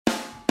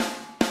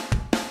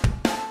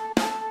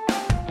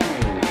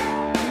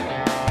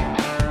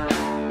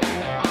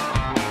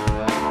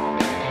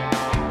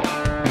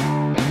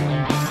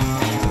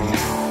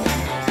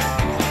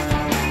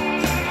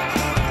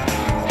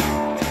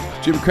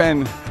Jim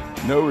Crenn,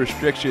 no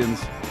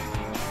restrictions,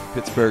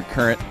 Pittsburgh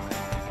Current.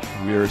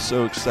 We are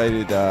so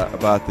excited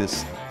about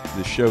this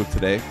show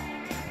today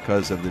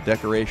because of the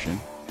decoration.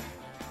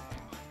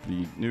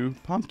 The new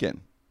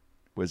pumpkin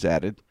was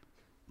added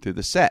to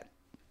the set.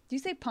 Do you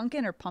say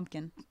pumpkin or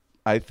pumpkin?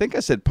 I think I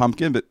said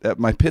pumpkin, but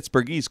my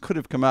Pittsburghese could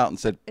have come out and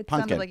said It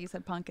pumpkin. sounded like you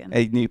said pumpkin.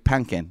 A new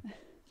pumpkin.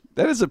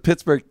 That is a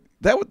Pittsburgh.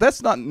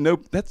 That's not in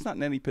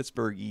any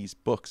Pittsburghese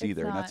books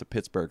either. not. That's a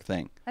Pittsburgh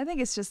thing. I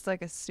think it's just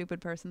like a stupid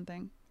person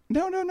thing.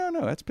 No.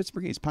 That's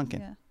Pittsburghese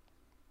pumpkin.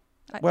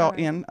 Yeah. Well,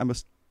 and I'm a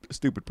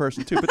stupid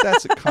person too, but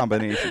that's a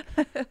combination.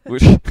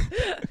 Which,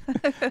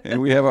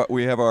 and we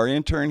have our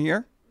intern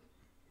here.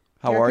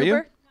 How Kira are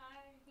Cooper?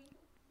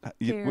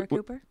 you? Kira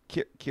Cooper.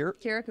 Kira.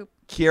 Kira Cooper.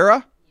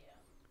 Kira.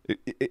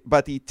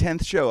 By the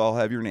 10th show, I'll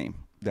have your name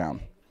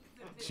down.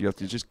 So you have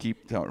to just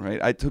keep telling, right?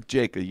 I took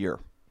Jake a year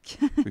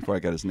before I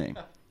got his name.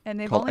 And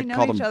they've Called- only I known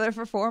called each him- other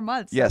for 4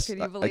 months. Yes, So can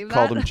you I believe that?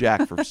 called him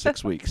Jack for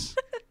 6 weeks.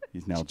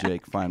 He's now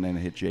Jake. Finally, and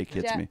hit Jake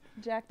hits me.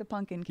 Jack the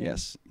Pumpkin King.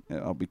 Yes,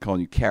 I'll be calling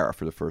you Kara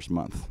for the first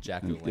month.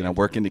 Jack and, O'Lantern. I'm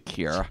working to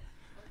Kira.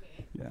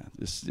 Yeah,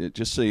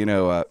 just so you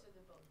know.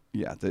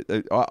 Yeah,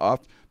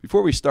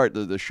 before we start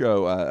the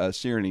show,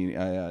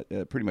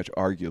 Sirenny pretty much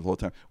argued the whole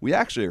time. We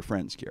actually are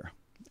friends, Kira.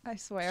 I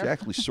swear. She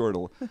actually sort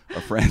of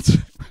are friends.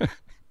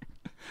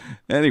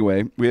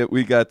 Anyway,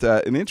 we got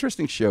an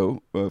interesting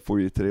show for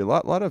you today. A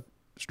lot of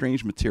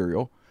strange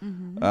material.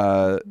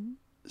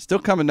 Still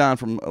coming down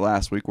from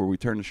last week where we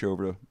turned the show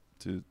over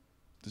to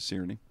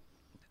Sirenny.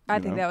 I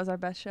think that was our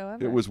best show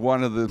ever. It was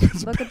one of the.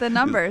 Look at the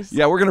numbers.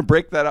 Yeah, we're gonna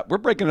break that up. We're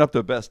breaking it up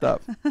to best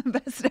of.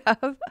 Best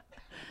of.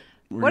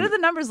 What did the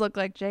numbers look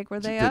like, Jake? Were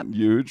they up?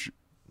 Huge.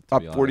 To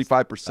Up be honest,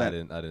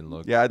 45%. I didn't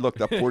look. Yeah, I looked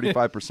up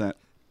 45%.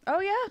 Oh,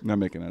 yeah? I'm not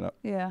making it up.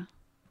 Yeah.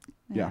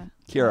 Yeah.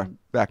 Kira,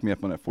 back me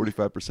up on that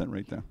 45%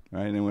 right there. All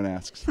right, anyone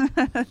asks.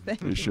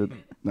 You should.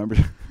 Number.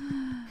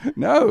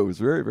 No, it was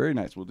very, very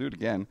nice. We'll do it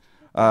again.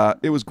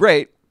 It was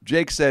great.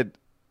 Jake said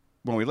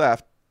when we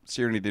left,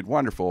 Sirenny did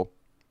wonderful,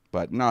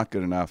 but not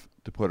good enough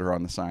to put her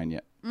on the sign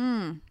yet.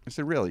 I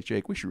said, really,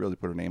 Jake, we should really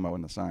put her name out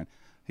on the sign.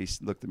 He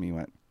looked at me and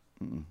went,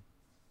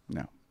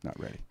 no, not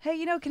ready.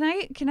 Hey,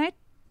 can I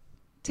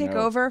take No.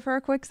 over for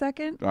a quick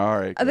second? All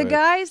right. The go ahead.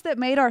 guys that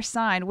made our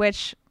sign,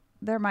 which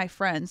they're my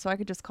friends, so I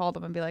could just call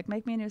them and be like,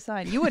 make me a new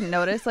sign. You wouldn't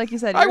notice. Like you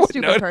said, I you're a wouldn't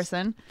stupid notice.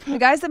 person. The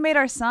guys that made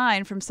our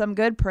sign from Some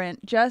Good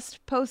Print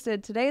just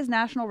posted, today is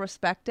National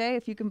Respect Day,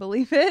 if you can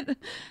believe it.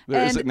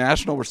 Is it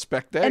National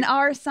Respect Day? And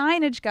our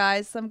signage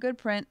guys, Some Good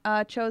Print,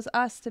 chose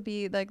us to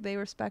be, like, they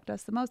respect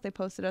us the most. They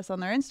posted us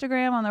on their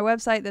Instagram, on their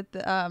website,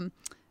 that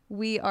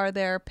we are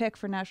their pick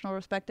for National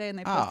Respect Day, and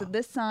they posted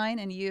this sign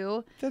and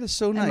you, That is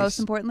so and nice. most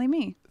importantly,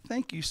 me.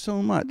 Thank you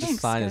so much. The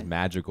Thanks, sign is guys.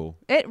 magical.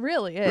 It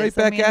really is. Right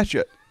back at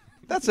you.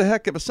 That's a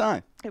heck of a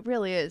sign. It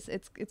really is.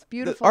 It's The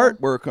beautiful.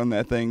 artwork on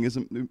that thing is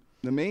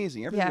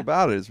amazing. Everything Yeah.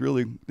 about it is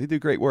really, they do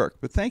great work.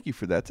 But thank you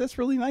for that. That's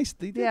really nice.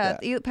 They did Yeah,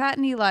 that. Pat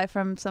and Eli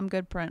from Some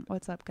Good Print.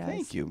 What's up, guys?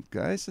 Thank you,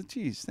 guys.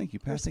 Jeez, thank you,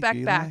 Pat. Thank Respect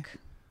you, Eli. back.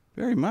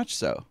 Very much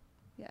so.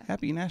 Yeah.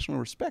 Happy National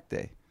Respect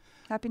Day.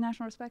 Happy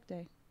National Respect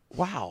Day.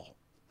 Wow.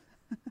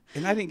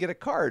 And I didn't get a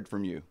card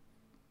from you.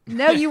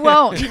 No, you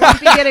won't. You won't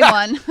be getting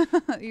one.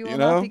 You will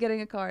know? not be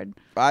getting a card.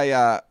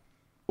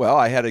 Well,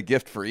 I had a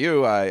gift for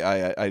you.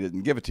 I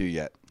didn't give it to you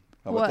yet.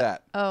 How about What?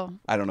 that? Oh.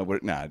 I don't know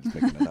what. Nah, I'm just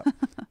making it up.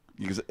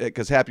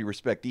 Because Happy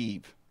Respect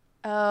Eve.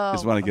 Oh.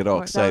 Just wanna of get all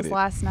course. That excited. was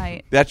last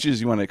night. That's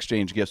usually when I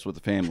exchange gifts with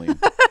the family.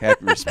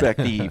 Happy Respect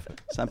Eve.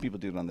 Some people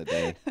do it on the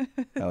day.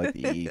 I like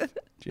the Eve.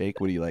 Jake,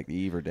 what do you like, the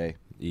Eve or day?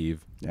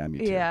 Eve. Yeah, me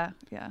too. Yeah.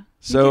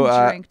 So, you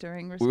can drink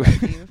during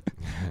Respect Eve.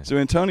 So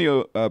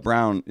Antonio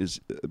Brown has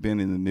been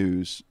in the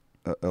news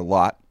a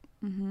lot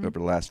Mm-hmm. over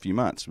the last few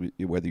months.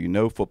 Whether you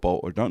know football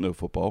or don't know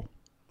football,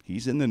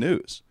 he's in the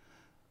news.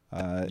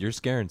 You're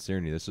scaring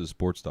Sirenny. This is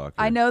sports talk.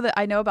 I know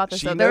about this.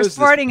 She Though. There's knows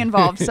this farting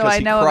involved, so 'cause I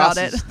he know about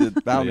it. crosses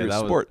the boundary Yeah,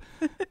 of that sport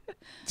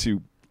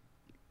to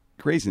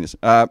craziness.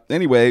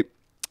 Anyway,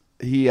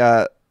 he.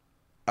 I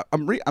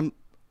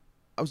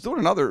was doing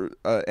another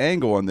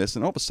angle on this,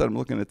 and all of a sudden I'm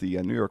looking at the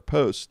New York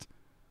Post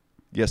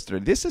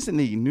yesterday. This is in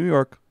the New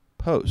York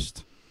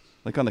Post,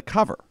 like on the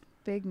cover.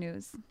 Big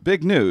news.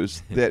 Big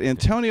news that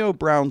Antonio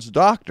Brown's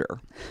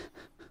doctor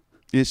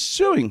is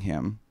suing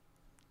him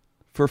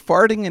for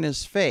farting in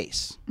his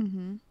face.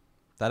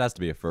 That has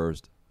to be a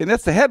first. And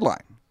that's the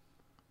headline.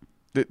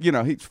 That, he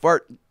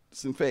farts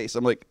in face.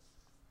 I'm like,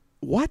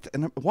 what?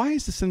 And why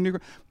is this in New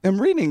York? I'm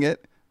reading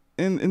it,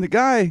 and the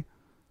guy,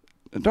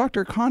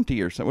 Dr.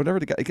 Conti or something, whatever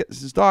the guy,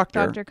 it's his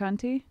doctor. Dr.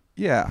 Cunty?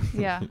 Yeah.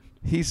 Yeah.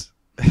 He's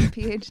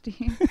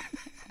PhD.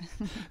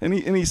 and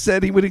he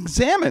said he would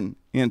examine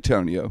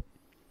Antonio,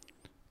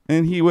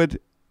 and he would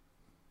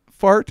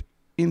fart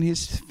in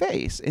his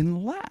face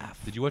and laugh.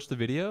 Did you watch the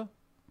video?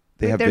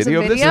 They have There's a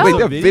video of this? video? Wait, they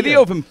have There's a video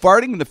video of him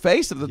farting in the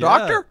face of the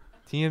doctor?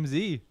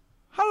 TMZ.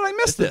 How did I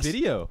miss It's a this?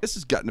 video. This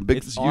has gotten a big,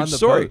 It's huge on the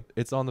story.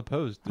 It's on the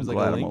post. I'm There's like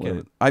glad a I'm link all in over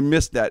it. I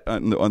missed that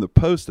on the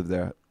post of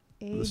the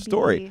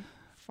story.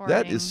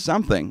 That is farting.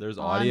 something. There's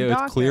On audio. It's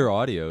doctor. clear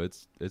audio.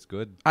 It's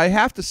good. I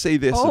have to say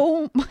this.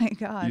 Oh my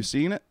God. You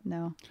seen it?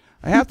 No.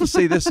 I have to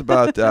say this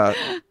about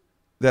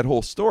that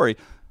whole story.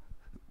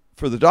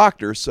 For the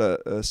doctor's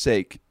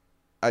sake,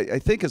 I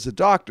think as a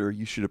doctor,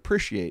 you should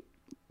appreciate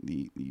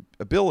the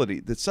ability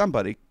that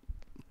somebody,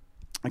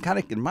 I kind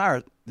of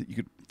admire that you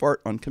could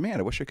fart on command.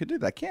 I wish I could do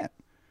that. I can't.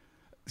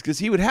 Because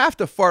he would have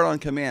to fart on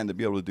command to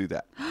be able to do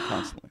that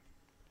constantly.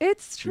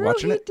 It's true.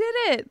 watching He it? did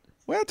it.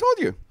 Well, I told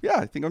you. Yeah,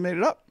 I think I made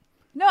it up.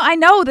 No, I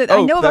know that. I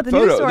Oh, know about that the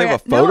news photo. story. They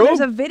have a No, photo? there's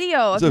a video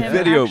of There's a him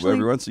video, actually.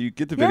 everyone. So you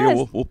get the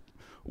video. Yes.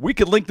 We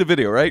could link the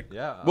video, right?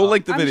 Yeah, We'll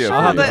link the I'm video. sure,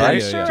 for you, but Yeah, I'm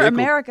right? yeah, sure yeah. Jake will-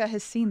 America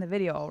has seen the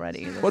video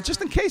already. Well,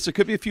 just in case, there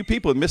could be a few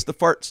people that missed the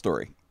fart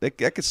story. That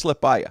could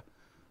slip by you.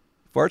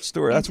 Fart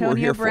story, that's what we're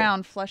Antonio here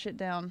Brown, flush it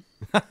down.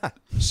 for.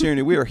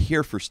 Seriously, we are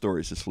here for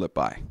stories to slip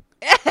by.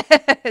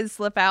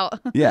 Slip out.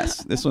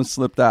 Yes, this one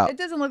slipped out. It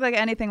doesn't look like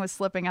anything was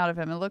slipping out of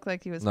him. It looked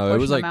like he was No, pushing it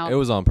was like them out. it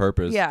was on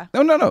purpose. Yeah.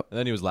 No. And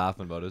then he was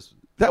laughing about us.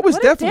 That was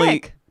What a definitely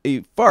dick. a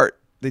fart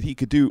that he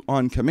could do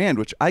on command,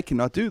 which I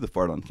cannot do the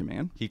fart on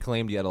command. He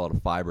claimed he had a lot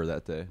of fiber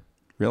that day.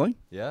 Really?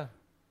 Yeah,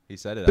 he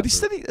said it. But he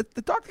after- said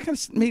the doctor kind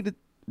of made a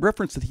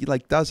reference that he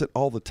like does it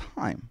all the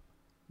time,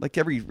 like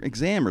every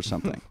exam or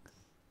something.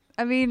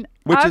 I mean,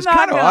 Which I'm is not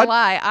kinda gonna odd.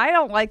 lie. I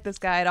don't like this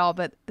guy at all,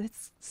 but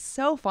it's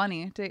so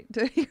funny to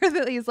hear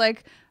that he's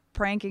like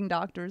pranking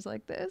doctors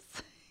like this.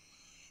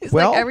 It's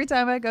Well- like every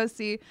time I go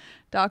see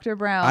Dr.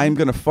 Brown, I'm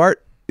gonna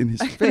fart in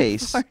his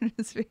face, fart in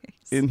his face.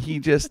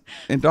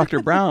 and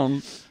Dr.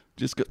 Brown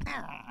just goes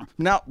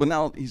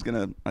now he's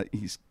gonna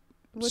he's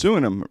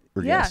suing him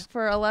or yeah, yes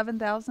for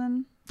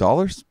 $11,000.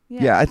 dollars.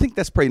 Yeah. Yeah, I think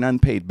that's probably an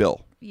unpaid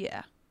bill.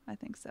 Yeah, I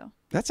think so.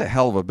 That's a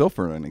hell of a bill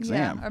for an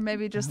exam. Yeah, or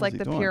maybe just hell's like he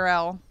the doing?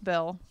 Purell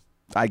bill.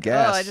 I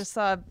guess. Oh, I just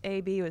saw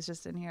AB was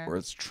just in here. Or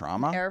it's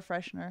trauma. Air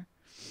freshener.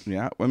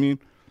 Yeah, I mean,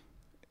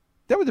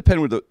 that would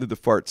depend with the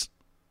farts.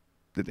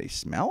 Did they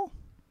smell?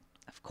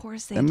 Of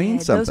course they That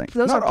means did. something.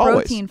 Those Not are always.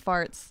 protein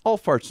farts. All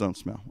farts don't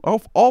smell. All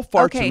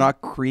farts Okay. are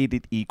not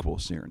created equal,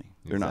 Sirenny.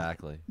 They're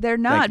exactly. They're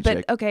not, you, but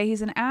Jake. okay,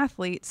 he's an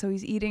athlete, so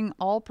he's eating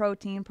all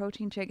protein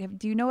shake.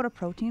 Do you know what a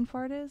protein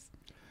fart is?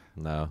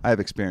 No. not. I have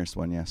experienced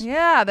one, yes.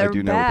 Yeah, they're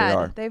do know what they bad.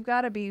 are. They've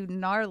got to be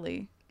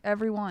gnarly.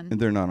 Every one. And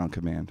they're not on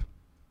command.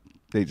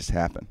 They just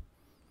happen.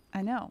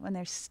 I know, and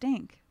they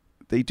stink.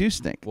 They do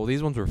stink. Well,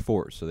 these ones were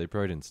forced, so they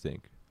probably didn't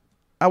stink.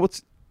 I will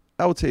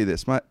tell you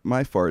this. My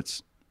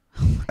farts,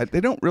 they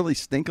don't really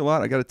stink a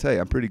lot. I got to tell you,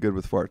 I'm pretty good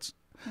with farts.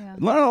 Yeah.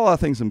 Not a lot of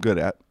things I'm good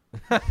at.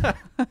 I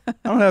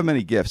don't have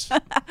many gifts.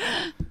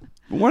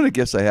 But one of the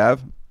gifts I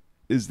have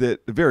is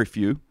that very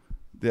few,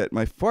 that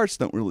my farts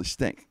don't really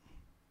stink.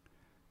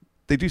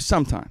 They do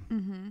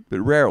sometime, but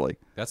rarely.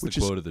 That's which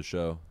the is- quote of the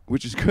show.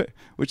 Which is good.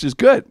 Which is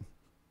good,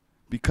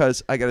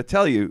 because I got to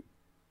tell you,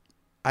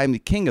 I'm the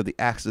king of the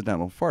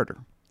accidental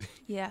farter.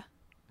 Yeah.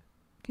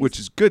 Which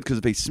is good because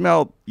if they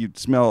smell, you'd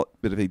smell it.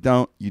 But if they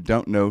don't, you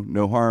don't know.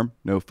 No harm,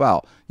 no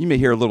foul. You may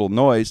hear a little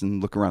noise and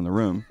look around the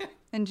room.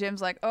 And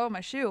Jim's like, "Oh, my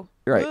shoe."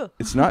 Right. Ugh.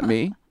 It's not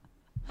me.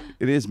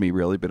 It is me,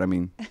 really. But I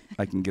mean,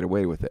 I can get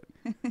away with it.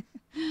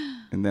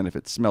 And then if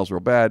it smells real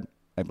bad,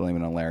 I blame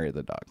it on Larry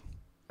the dog.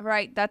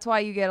 Right. That's why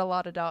you get a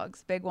lot of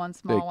dogs, big ones,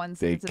 small ones.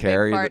 they It's a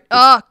carry big fart. the-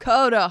 Oh,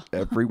 Coda.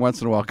 Every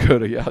once in a while,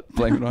 Coda, yeah,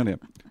 blame it on him.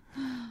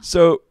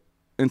 So,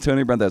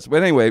 Antonio Brown, that's.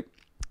 But anyway,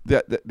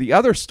 the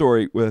other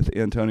story with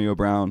Antonio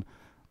Brown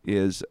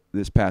is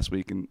this past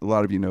week, and a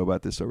lot of you know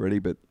about this already,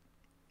 but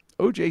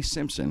O.J.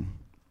 Simpson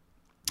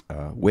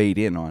weighed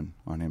in on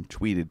him,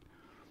 tweeted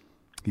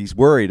he's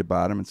worried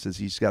about him and says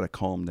he's got to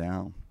calm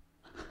down.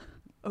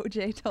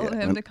 OJ told Yeah,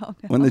 him when- to calm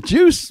down. When the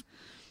juice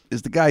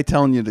is the guy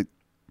telling you to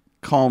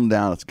calm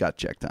down, it's gut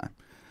check time.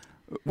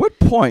 What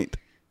point,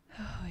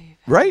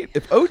 right?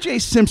 If O.J.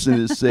 Simpson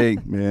is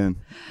saying, man,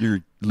 you're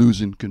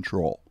losing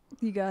control,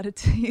 you gotta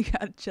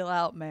chill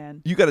out,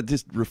 man. you got to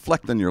just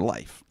reflect on your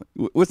life.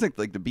 Wasn't it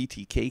like the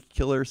BTK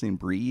killer saying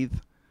breathe?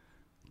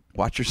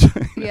 Watch yourself.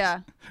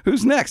 Yeah.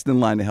 Who's next in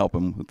line to help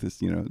him with this,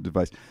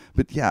 device?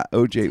 But yeah,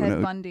 OJ.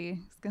 Ted Bundy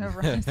is gonna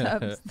rise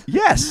up.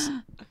 Yes,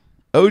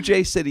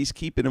 OJ said he's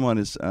keeping him on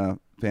his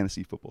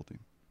fantasy football team.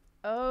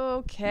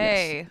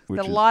 Okay, Yes,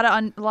 which a is-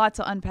 lot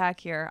to unpack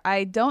here.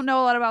 I don't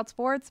know a lot about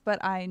sports,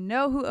 but I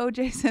know who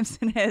O.J.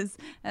 Simpson is,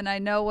 and I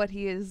know what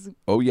he is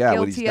Oh yeah,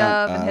 what he's guilty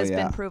done. of and Oh, has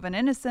yeah. been proven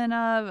innocent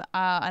of.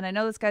 And I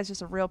know this guy's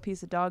just a real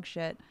piece of dog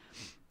shit.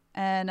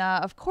 And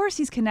of course,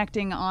 he's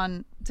connecting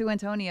on to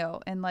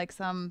Antonio in like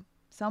some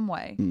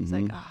way. He's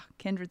like,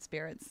 kindred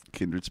spirits.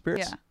 Kindred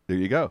spirits. Yeah. There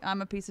you go.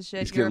 I'm a piece of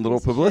shit. He's you're getting a little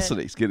piece of shit.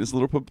 publicity. He's getting his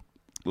little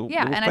Yeah, little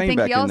and fame I think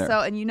back he in there.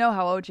 also, and you know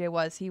how OJ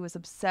was. He was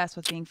obsessed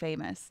with being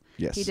famous.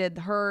 Yes. He did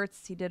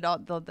Hertz. He did all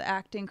the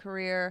acting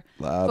career,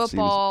 Love,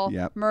 football, seen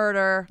his- yep.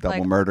 murder, double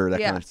like, murder, that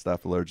yeah. kind of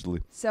stuff,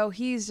 allegedly. So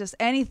he's just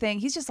anything.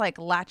 He's just like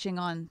latching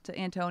on to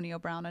Antonio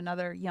Brown,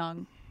 another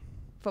young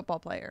football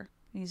player.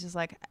 He's just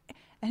like,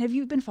 and have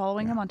you been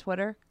following him on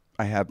Twitter?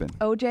 I have been.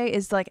 OJ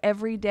is like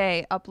every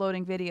day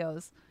uploading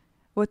videos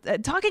with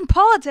talking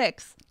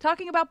politics,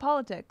 talking about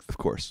politics. Of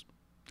course.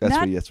 That's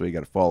Not- why you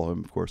got to follow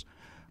him, of course.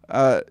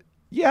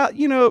 Yeah,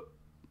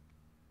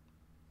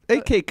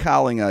 A.K.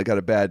 Cowling got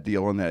a bad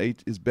deal on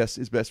that. His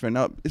best friend.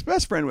 Now, his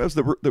best friend was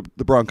the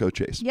Bronco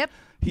chase. Yep.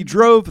 He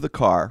drove the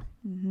car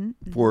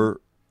for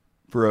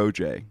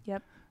OJ.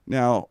 Yep.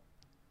 Now,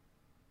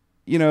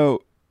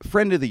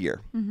 friend of the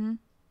year.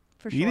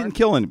 For sure. He didn't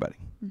kill anybody.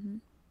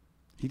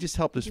 He just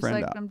helped his Just friend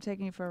like, out. I'm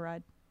taking you for a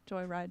ride.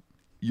 Joy ride.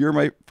 You're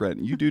my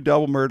friend. You do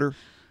double murder.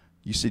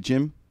 You say,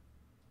 Jim,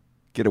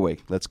 get away.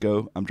 Let's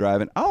go. I'm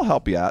driving. I'll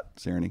help you out,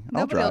 Cerny.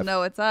 I'll Nobody will drive.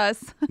 know it's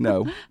us.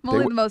 No. I'm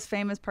only the most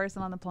famous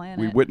person on the planet.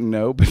 We wouldn't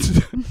know, but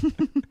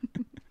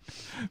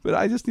but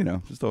I just,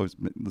 just always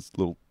this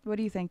little. What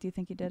do you think? Do you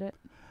think he did it?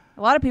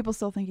 A lot of people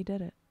still think he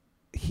did it.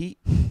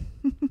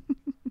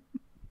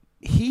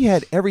 He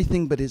had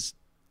everything but his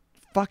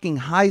fucking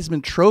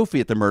Heisman Trophy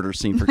at the murder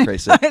scene, for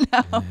Christ's sake. I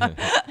know.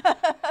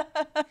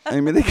 I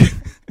mean,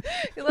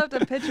 He left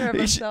a picture of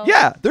himself.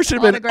 There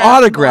should have been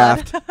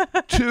autographed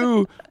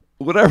to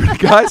whatever the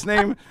guy's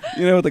name,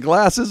 with the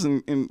glasses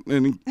and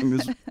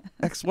his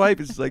ex-wife.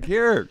 It's like,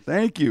 here,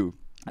 thank you.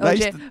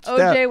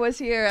 OJ was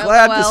here.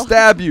 Glad LOL. to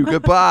stab you.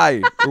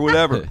 Goodbye, or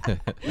whatever.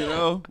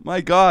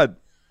 My God.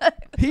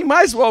 He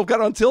might as well have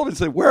got on television and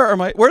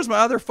said, where's my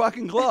other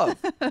fucking glove?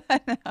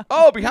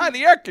 Oh, behind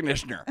the air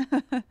conditioner.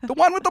 The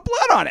one with the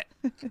blood on it.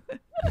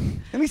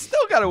 And he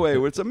still got away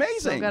with it. It's amazing.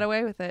 Still got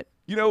away with it.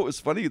 It was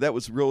funny. That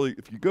was really,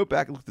 if you go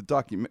back and look at the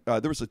document,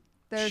 there was a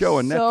There's show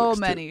on Netflix. so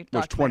many.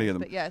 There's 20 of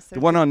them. But yes, the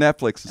one on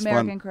Netflix is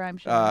American fun. Crime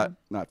Show.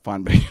 Not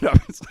fun, but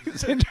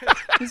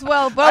It's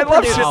well I love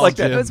produced. shit like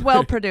that. It was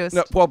well produced.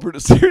 No, well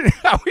produced.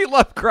 We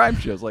love crime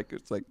shows. It's like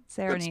good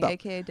Cerny, stuff.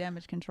 aka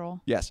Damage Control.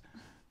 Yes,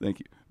 thank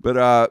you.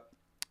 But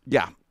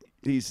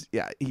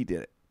he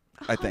did it.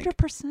 I think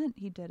 100%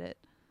 he did it.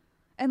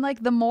 And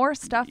like the more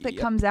stuff that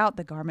Yep. comes out,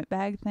 the garment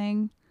bag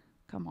thing.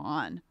 Come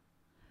on.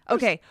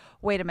 Okay,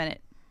 wait a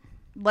minute.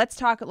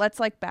 Let's like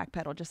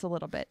backpedal just a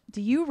little bit.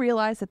 Do you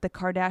realize that the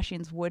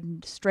Kardashians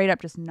would straight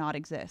up just not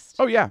exist?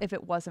 Oh yeah, If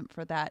it wasn't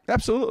for that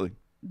absolutely.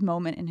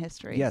 moment in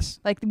history. Yes.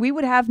 Like we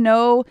would have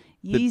no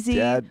The Yeezy.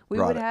 dad We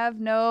brought would it. have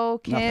no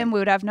Kim. Nothing. We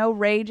would have no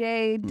Ray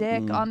J,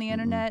 Dick on the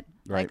internet.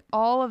 Right. Like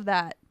all of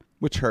that.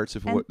 Which hurts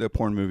if And the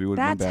porn movie would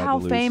have been That's bad how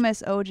to lose.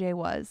 famous OJ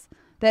was.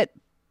 That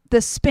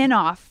the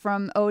spin-off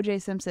from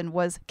OJ Simpson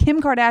was Kim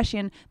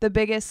Kardashian, the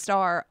biggest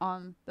star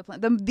on the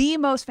planet, the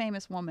most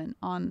famous woman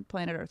on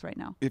planet Earth right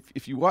now.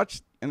 If you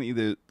watch any of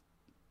the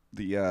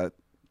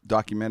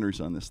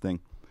documentaries on this thing,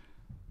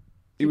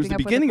 it was Keeping the Up with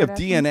the beginning of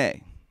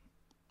Kardashians?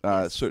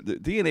 DNA. So the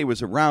DNA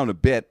was around a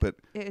bit, but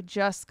It had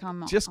just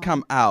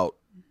come out.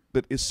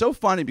 But it's so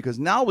funny because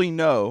now we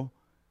know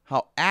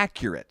how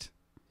accurate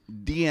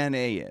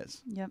DNA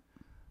is. Yep.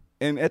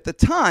 And at the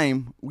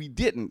time, we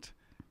didn't.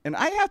 And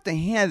I have to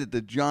hand it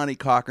to Johnny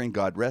Cochran,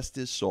 God rest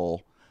his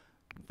soul,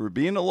 for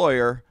being a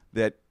lawyer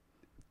that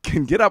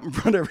can get up in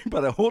front of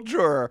everybody, a whole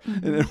juror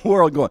in the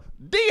world going,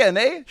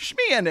 DNA,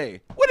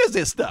 schmeana. What is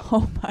this stuff?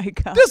 Oh my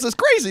God. This is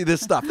crazy,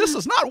 this stuff. This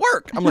does not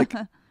work. I'm like,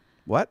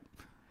 what?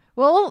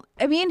 Well,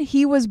 I mean,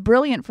 he was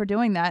brilliant for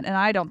doing that, and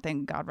I don't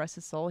think, God rest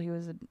his soul, he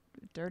was a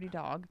dirty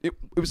dog. It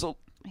was a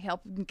He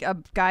helped a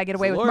guy get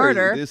away with lawyer,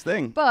 murder. this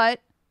thing.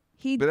 But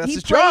he But that's he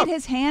his played job.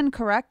 his hand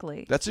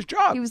correctly. That's his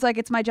job. He was like,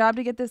 it's my job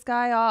to get this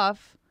guy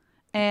off.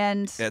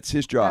 And That's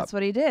his job. that's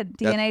what he did.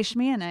 DNA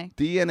schmeana.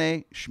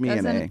 DNA,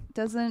 schmeana.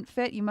 Doesn't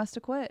fit. You must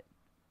have quit.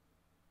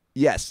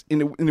 Yes.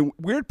 And the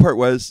weird part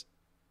was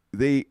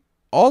they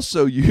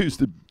also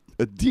used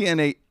a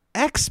DNA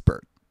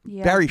expert,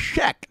 Yeah. Barry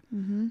Scheck.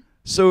 Mm-hmm.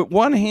 So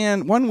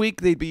one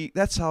week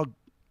that's how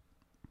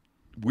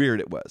weird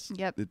it was.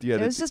 Yep. That you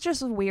had It was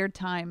just a weird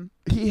time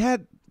he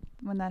had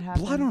when that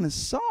happened. blood on his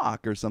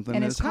sock or something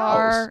in in his house.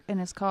 car. In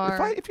his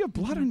car. If you have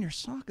blood on your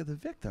sock of the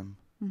victim,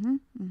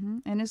 In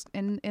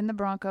the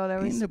Bronco, there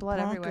was in the blood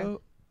everywhere.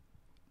 Bronco,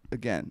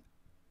 again,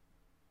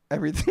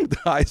 everything the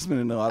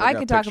Heisman and the autograph I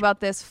could talk picture. about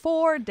this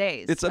for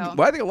days. It's. so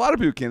Well, I think a lot of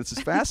people can. It's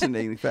a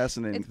fascinating it's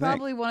thing.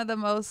 probably one of the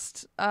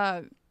most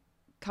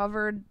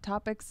covered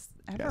topics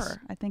ever. Yes.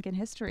 I think in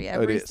history. It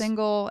Every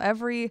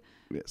is.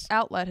 Yes.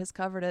 outlet has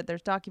covered it.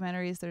 There's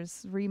documentaries.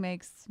 There's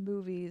remakes,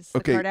 movies.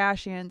 Okay, The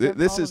Kardashians.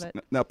 This all is of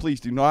it. now.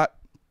 Please do not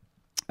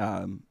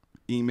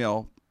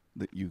email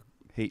that you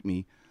hate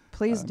me.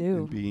 Please do.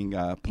 And being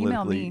Email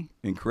politically me.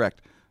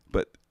 incorrect.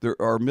 But there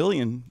are a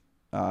million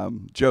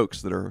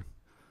jokes that are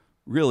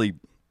really,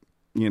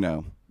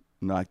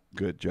 not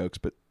good jokes,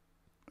 but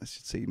I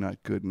should say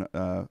not good.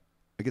 I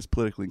guess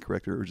politically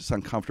incorrect or just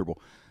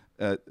uncomfortable.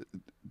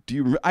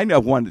 I know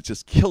one that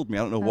just killed me.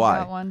 I don't know How's why.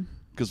 that one?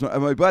 Because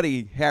my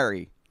buddy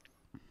Harry,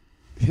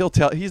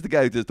 he's the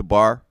guy who does the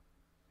bar.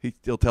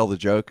 He'll tell the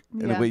joke,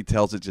 and the Yeah. way he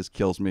tells it just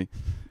kills me.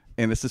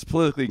 And this is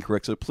politically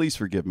incorrect, so please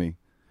forgive me.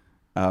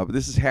 But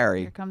this is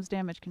Harry Here comes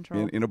damage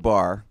control. in a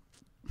bar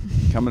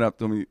coming up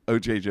to me.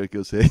 OJ joke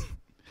goes, "Hey,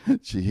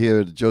 did you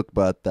hear the joke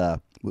about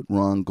what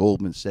Ron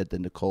Goldman said to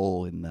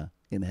Nicole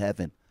in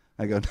heaven?"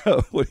 I go,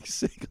 "No, what do you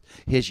say?" He goes,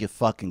 "Here's your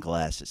fucking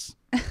glasses."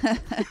 I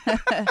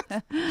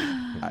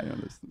know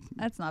this.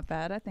 That's not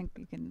bad. I think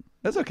you can.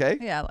 That's okay.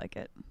 Yeah, I like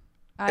it.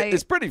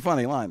 It's a pretty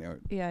funny line there.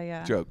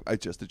 Yeah. Joke.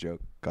 It's just a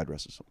joke. God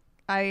rest his soul.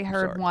 I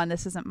heard Sorry. one.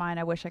 This isn't mine.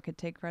 I wish I could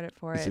take credit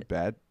for Is it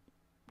bad?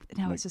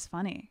 No, like- it's just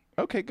funny.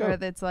 Okay, go. Where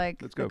it's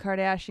like Let's the go.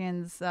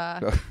 Kardashians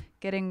Go.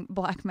 getting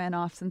black men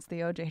off since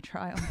the OJ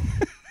trial.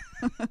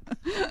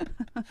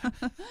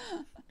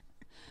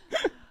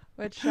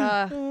 Which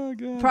Oh,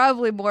 God.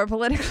 probably more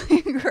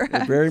politically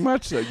incorrect. Very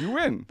much so. You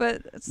win. But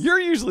it's- You're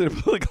usually the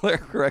politically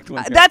correct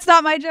one. that's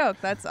not my joke.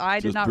 I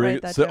did Just not bring write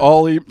it- that so joke.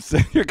 all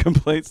send your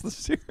complaints to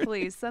Siri.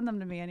 Please send them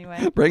to me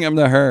anyway. Bring them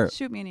to her.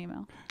 Shoot me an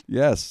email.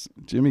 Yes,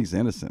 Jimmy's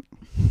innocent.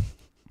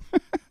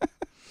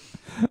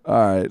 All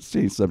right, let's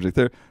change subject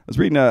there. I was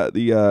reading now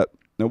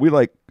we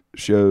like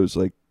shows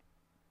like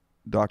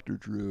Dr.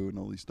 Drew and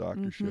all these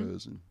doctor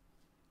shows, and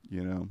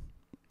and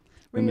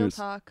Real there's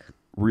talk.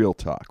 real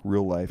talk,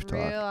 real life talk.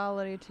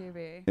 Reality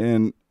TV.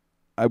 And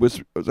I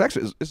was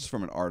actually, this is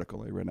from an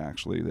article I read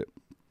actually, and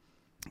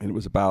it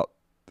was about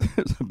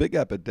there's a big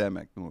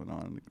epidemic going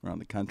on around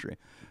the country.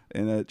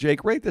 And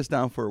Jake, write this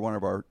down for one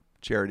of our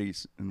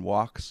charities and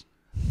walks.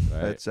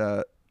 Right. It's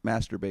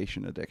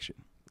masturbation addiction.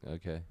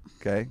 Okay.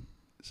 Okay,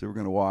 so we're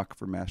gonna walk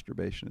for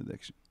masturbation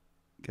addiction.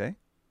 Okay,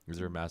 Is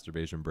there a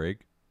masturbation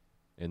break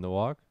in the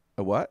walk?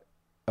 a what?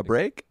 A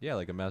break? Yeah,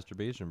 like a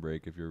masturbation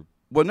break if you're.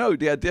 Well, no,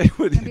 the idea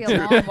would It'd be a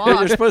long walk.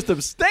 you're supposed to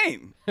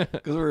abstain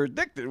because we're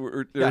addicted.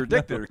 We're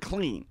addicted or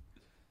clean.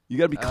 You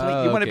gotta be clean.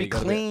 Oh, You want to okay, be you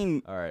gotta be-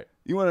 clean. All right.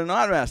 You want to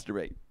not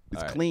masturbate.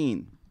 It's All right.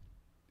 clean.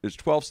 There's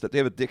 12 steps. They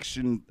have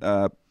addiction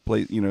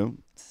play.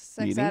 Sex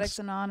meetings. Addicts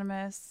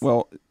Anonymous.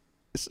 Well,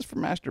 this is for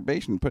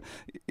masturbation, but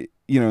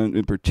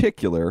in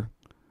particular,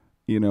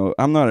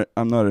 I'm not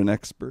an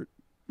expert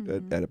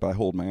at it, but I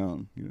hold my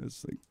own.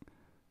 It's like,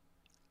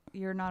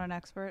 You're not an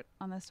expert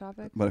on this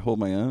topic. but I hold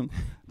my own.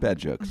 Bad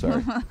joke.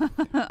 Sorry.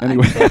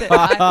 Anyway, I get it.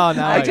 Oh,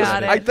 now I I got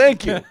get it. I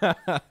thank you.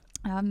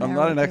 I'm I'm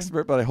not an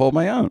expert, but I hold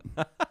my own.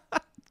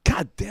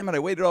 God damn it! I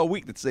waited all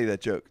week to say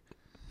that joke.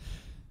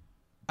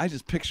 I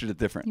just pictured it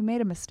different. You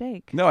made a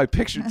mistake. No, I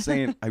pictured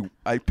saying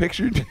I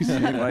pictured you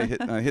saying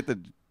when I hit the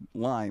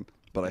line,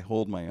 but I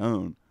hold my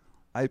own.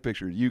 I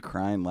pictured you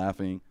crying,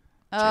 laughing.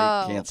 Jake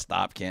Oh. can't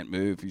stop, can't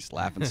move. He's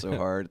laughing so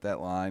hard at that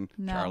line.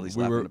 No. Charlie's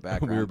We laughing were, in the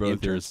background. we were both here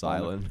Intern's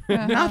silent.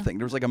 Nothing.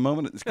 There was like a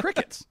moment. It's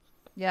crickets.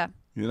 Yeah,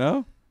 Is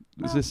Well.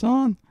 this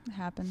on? it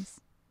happens.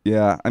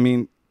 Yeah. I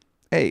mean,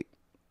 hey,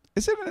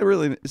 is it an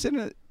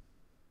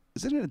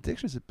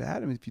addiction? Is it bad?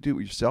 I mean, if you do it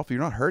with yourself, you're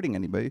not hurting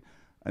anybody.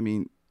 I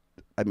mean,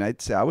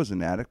 I'd say I was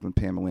an addict when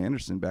Pamela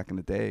Anderson back in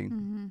the day.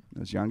 I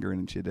was younger,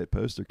 and she had that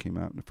poster came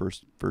out in the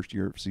first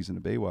year of season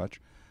of Baywatch.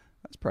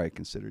 I was probably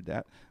considered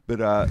that, but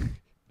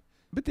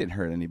didn't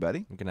hurt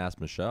anybody. You can ask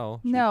Michelle.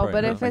 She'd No, probably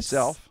but know. if it's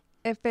Myself.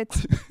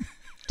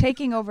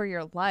 taking over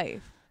your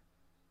life,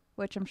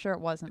 which I'm sure it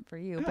wasn't for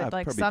you, Yeah, but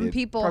like probably some did.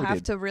 people Probably have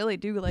did. to really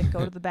do like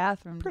go to the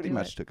bathroom. Pretty to do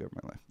much it. took over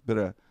my life.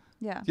 But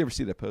Yeah. you ever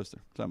see that poster?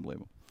 It's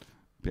unbelievable.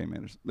 Pam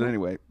Anderson. But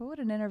anyway, What would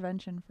an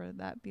intervention for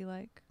that be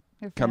like?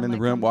 Your come in the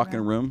family room, comes walk in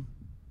a room,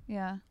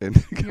 Yeah. and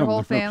come in the whole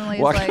room, family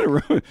is walk like- in a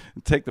room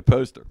and take the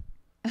poster.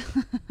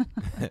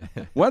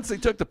 Once they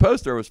took the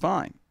poster, it was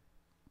fine.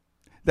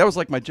 That was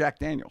like my Jack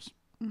Daniels.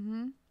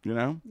 Mm-hmm.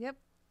 Yep.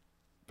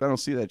 If I don't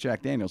see that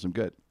Jack Daniels, I'm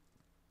good.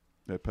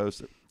 I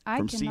post it I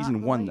from cannot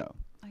season 1 relate. though.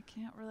 I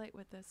can't relate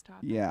with this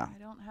topic. Yeah. I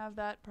don't have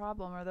that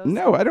problem or those.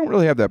 No, I don't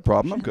really have that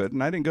problem. I'm good,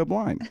 and I didn't go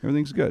blind.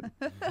 Everything's good.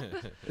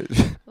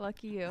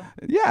 Lucky you.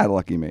 Yeah,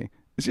 lucky me.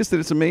 It's just that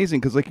it's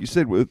amazing because, like you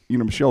said, with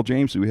Michelle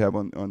James, who we have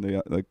on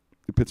the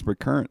Pittsburgh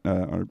Current,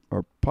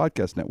 our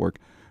podcast network,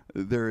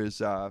 there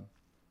is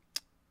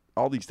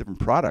all these different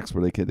products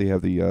where they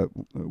have the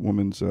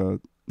woman's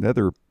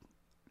nether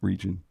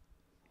region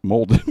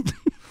molded.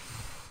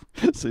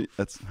 See,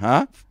 that's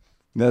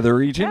nether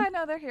region. Yeah,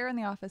 no, they're here in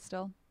the office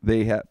still.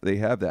 They have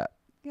that,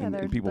 Yeah, and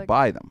they're people like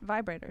buy them.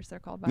 Vibrators. They're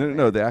called vibrators.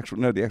 No,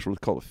 the actual is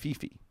called a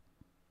Fifi.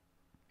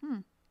 Hmm.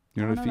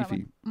 You know I what don't a know that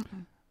Fifi? one.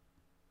 Mm-mm.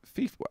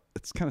 Fifi. Well,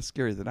 it's kind of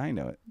scary that I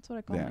know it. That's what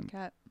I call Then. my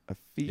cat. A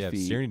Fifi. Yeah, if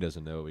Siri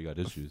doesn't know it, we got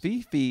issues.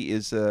 Fifi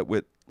is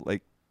with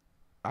like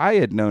I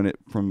had known it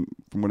from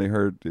when I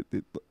heard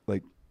it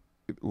like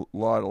a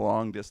lot of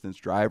long distance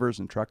drivers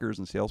and truckers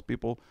and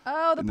salespeople.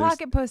 Oh, the And there's-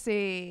 pocket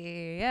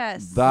pussy.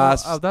 Yes.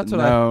 Thus that's what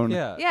known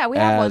Yeah. yeah, we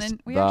have one. as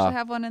We the actually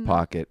have one in the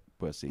pocket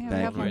pussy. Yeah, we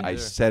Thank have you. one. I Right there.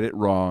 said it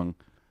wrong.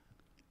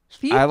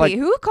 Fifi. I like-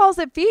 Who calls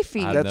it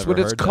Fifi? I've That's never what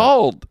it's heard that.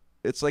 called.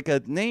 It's like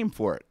a name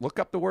for it. Look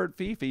up the word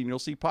Fifi and you'll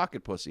see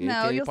pocket pussy.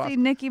 No, AKA you'll pocket- see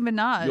Nicki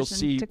Minaj You'll and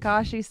see-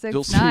 Tekashi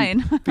you'll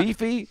 6ix9ine. see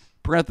Fifi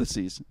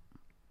parentheses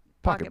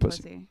pocket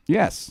pussy.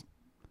 Yes.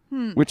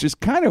 Hmm. Which is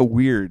kind of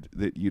weird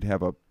that you'd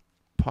have a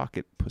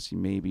pocket pussy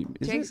maybe.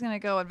 Is Jake's it? gonna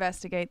go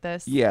investigate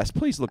this. Yes,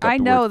 please look up I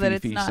the know word that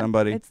Fifi, it's not.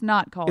 somebody. It's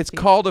not called. It's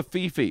Fifi. called a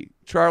Fifi.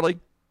 Charlie,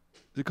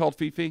 is it called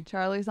Fifi?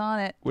 Charlie's on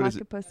it. What is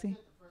Pocket it? pussy.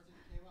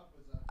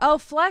 Oh,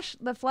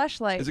 the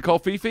fleshlight. Is it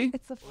called Fifi?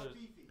 It's the.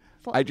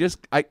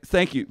 I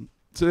thank you.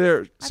 So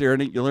there,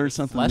 Serenity, you learn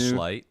something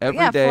Fleshlight? new every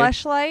yeah, day.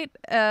 fleshlight.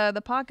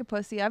 The pocket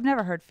pussy. I've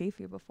never heard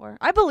Fifi before.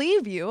 I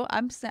believe you. I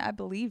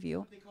believe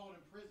you.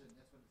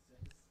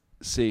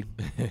 See,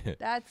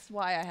 That's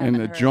why I haven't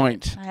in the heard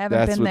joint. It. I haven't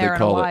That's been what there they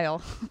in a call it.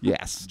 while.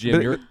 Yes,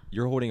 Jim, But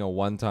you're holding a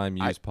one-time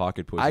use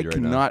pocket pussy I right now.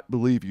 cannot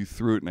believe you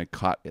threw it and I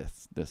caught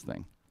this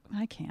thing.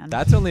 I can.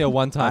 That's only a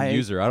one-time I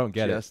user. I don't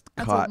get it. Just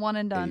That's caught a one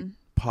and done.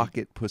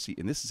 pocket pussy,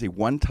 and this is a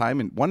one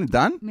and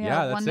done.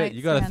 Yeah, that's one it. night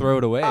You got to stand. throw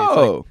it away.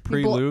 Oh. It's like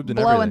pre-lubed and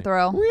blow everything. and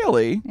throw.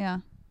 Really? Yeah.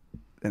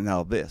 And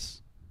now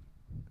this,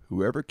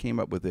 whoever came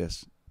up with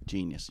this,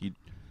 genius.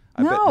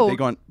 No. bet they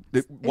gone.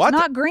 What?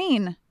 It's not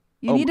green.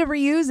 You need to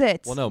reuse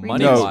it. Well, no, Reduce,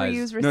 money-wise.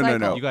 reuse, No, recycle.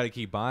 no. You got to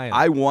keep buying.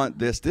 I want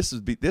this. This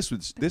would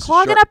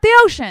Clogging up the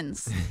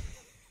oceans.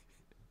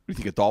 You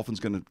think a dolphin's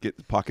gonna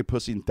get pocket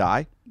pussy and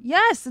die?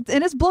 Yes, it's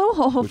in his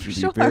blowhole Which for would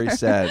sure. be very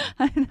sad.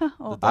 I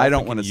know. I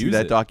don't can want to see use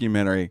that it.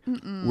 documentary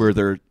where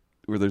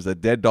there's a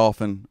dead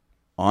dolphin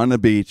on the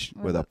beach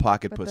with a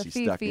pocket With pussy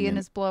the stuck Fifi in in it.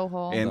 his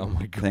blowhole. And Oh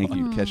my God. thank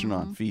you, catching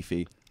on,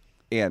 Fifi.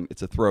 And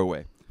it's a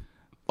throwaway.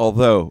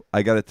 Although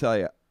I got to tell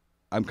you,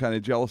 I'm kind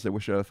of jealous. I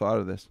wish I'd have thought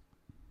of this.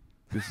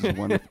 This is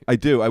wonderful. I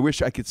do. I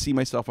wish I could see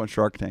myself on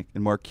Shark Tank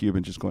and Mark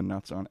Cuban just going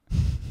nuts on it,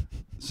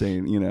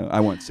 saying, I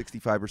want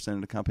 65%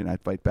 of the company. And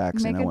I'd fight back.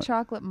 Make saying, I a want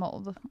chocolate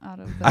mold out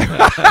of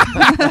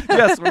that.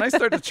 yes, when I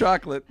start the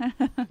chocolate,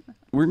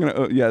 we're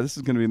gonna. This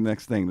is gonna be the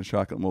next thing. The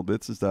chocolate mold.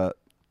 This is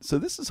So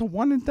this is a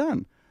one and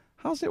done.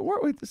 How's it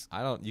work with this?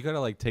 I don't. You got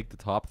to like take the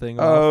top thing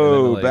off. and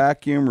then, like,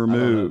 Vacuum I don't know,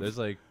 remove. There's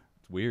like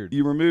it's weird.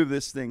 You remove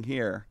this thing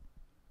here,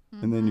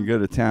 and then you go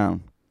to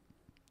town,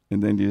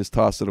 and then you just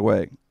toss it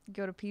away.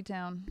 Go to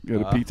P-Town. Go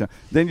to P-Town.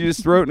 Then you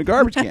just throw it in a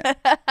garbage can.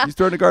 You just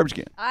throw it in a garbage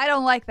can. I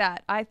don't like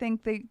that. I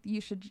think that you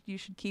should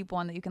keep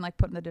one that you can like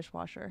put in the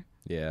dishwasher.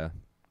 Yeah.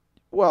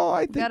 Well,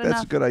 I think Got that's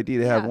enough- a good idea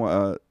to have yeah.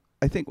 one.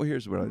 I think. Well,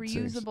 here's what I'd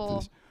say.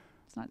 Reusable.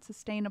 It's not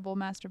sustainable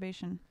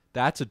masturbation.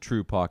 That's a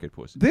true pocket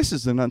pussy. This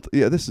is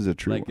this is a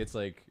true Like one. it's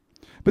like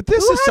But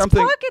this Who is has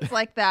something. pockets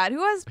like that?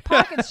 Who has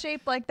pockets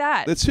shaped like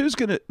that? That's who's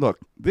gonna look.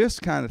 This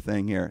kind of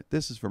thing here.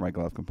 This is for my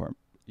glove compartment.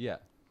 yeah.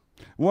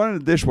 One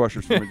of the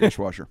dishwashers for my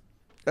dishwasher.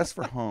 That's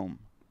for home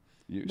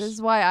use. This is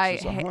why I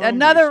This is a hate. home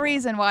Another use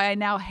reason why I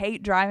now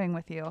hate driving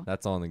with you.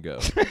 That's on the go.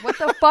 What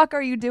the fuck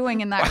are you doing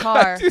in that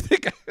car Do you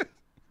think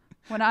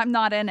when I'm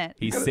not in it?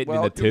 He's sitting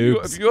well, in the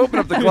tubes. If you open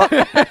up the glove,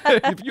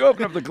 if you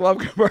open up the glove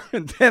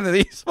compartment, then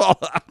these fall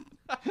out.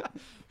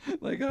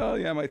 Like, oh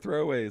yeah, my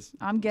throwaways.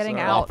 I'm getting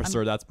Sorry. out.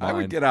 Officer, that's mine. I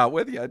would get out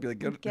with you. I'd be like,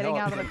 Getting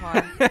out of the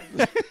car.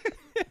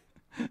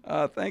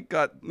 Thank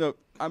God. No,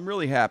 I'm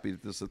really happy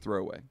that this is a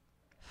throwaway.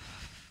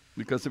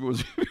 Because if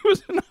it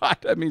was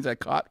not, that means I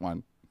caught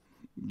one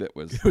that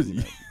was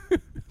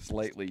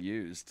slightly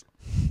used,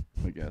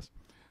 I guess.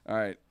 All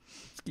right,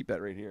 let's keep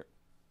that right here.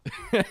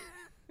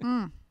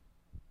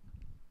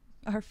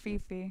 Our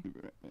Fifi.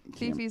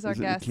 Fifi's our Is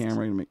it guest. The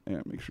camera,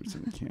 make sure it's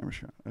in the camera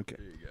shot. Okay.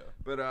 There you go.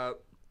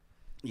 But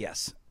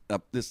yes,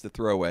 this is the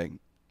throwaway.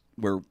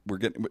 We're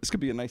getting. This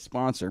could be a nice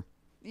sponsor.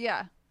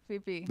 Yeah,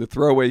 Fifi. The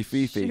throwaway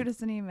Fifi. Shoot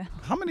us an email.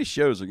 How many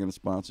shows are going to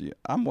sponsor you?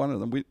 I'm one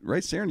of them.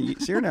 Right, Sarah?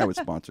 Sarah and I would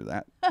sponsor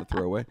that. The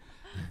throwaway.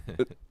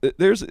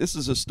 This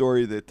is a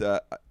story that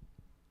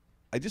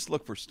I just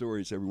look for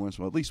stories every once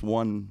in a while. At least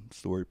one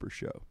story per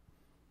show,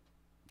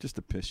 just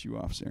to piss you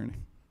off, Sarah.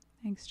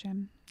 Thanks,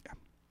 Jim.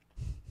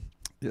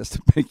 Just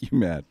to make you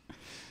mad.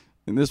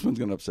 And this one's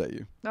going to upset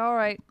you. All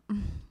right.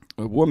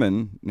 A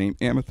woman named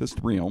Amethyst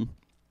Realm,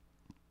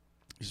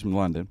 she's from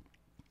London,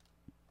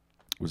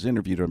 was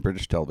interviewed on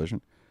British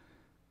television.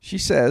 She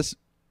says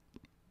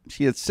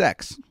she had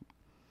sex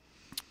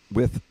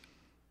with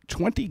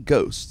 20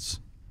 ghosts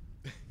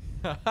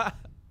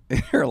in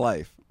her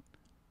life.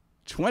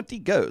 20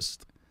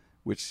 ghosts,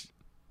 which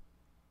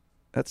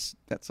that's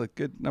a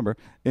good number.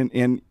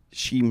 And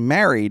she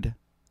married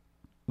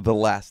the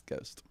last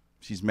ghost.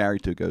 She's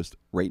married to a ghost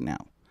right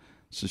now.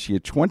 So she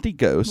had 20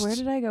 ghosts. Where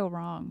did I go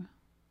wrong?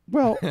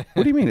 Well,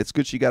 what do you mean? It's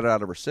good she got it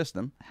out of her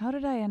system. How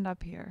did I end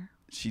up here?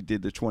 She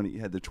did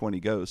had the 20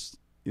 ghosts,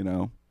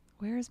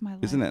 Where is my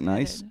life? Isn't that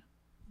nice? headed?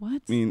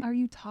 What I mean- are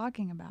you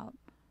talking about?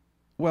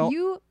 Well,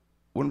 You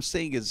what I'm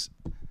saying is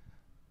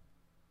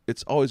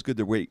it's always good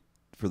to wait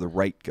for the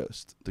right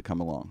ghost to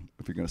come along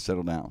if you're going to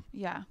settle down.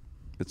 yeah.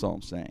 That's all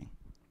I'm saying.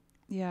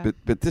 Yeah.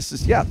 But this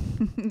is, yeah.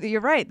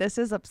 You're right. This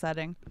is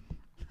upsetting.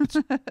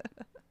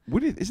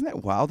 Isn't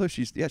that wild though?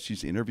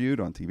 She's interviewed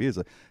on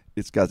TV.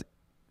 It's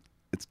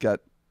got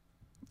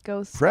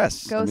Ghost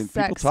press. Ghost I mean,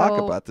 sex. people talk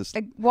So, about this.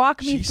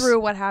 walk me She's- through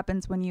what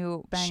happens when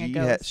you bang a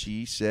ghost.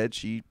 She said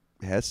she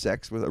has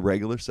sex with a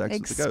regular sex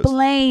with the ghost.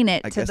 Explain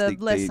it I to guess the they-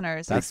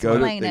 listeners. they go to-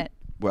 Explain they- it.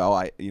 Well,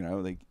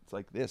 it's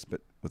like this,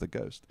 but with a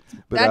ghost.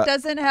 But, That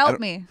doesn't help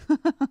don't- me.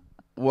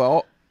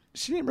 Well,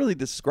 she didn't really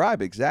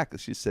describe exactly.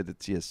 She said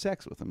that she has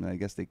sex with him, and I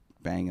guess they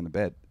bang in the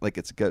bed like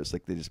it's a ghost.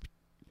 Like they just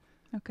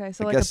Okay,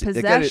 so I like a guess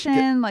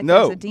possession, like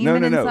no, there's a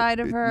demon no. inside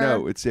of her.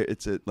 No, it's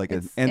a like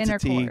It's an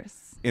entity.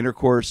 intercourse.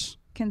 Intercourse.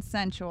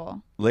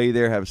 Consensual. Lay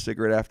there, have a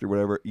cigarette after,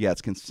 whatever. Yeah,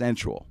 it's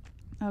consensual.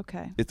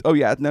 Okay. It's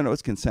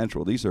it's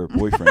consensual. These are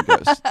boyfriend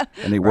ghosts,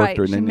 and they worked Right,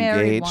 her, and she then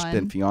married engaged, one.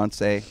 then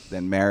fiance,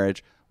 then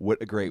marriage.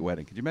 What a great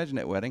wedding! Could you imagine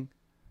that wedding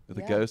with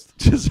a Yeah. ghost,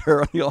 just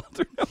her on the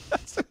altar?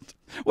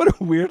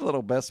 What a weird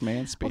little best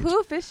man speech. Well,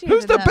 who officiated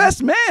Who's the them?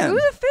 best man? Who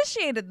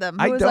officiated them?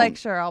 Who I was like, don't-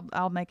 sure,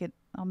 I'll make it.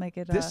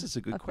 This is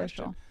a good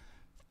official. question.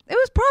 It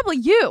was probably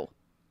you.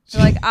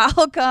 You're like,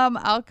 I'll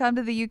come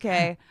to the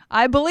UK.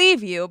 I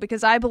believe you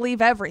because I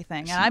believe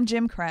everything, and I'm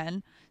Jim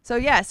Kren. So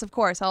yes, of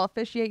course, I'll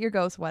officiate your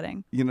ghost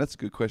wedding. You know, that's a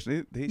good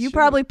question. You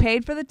probably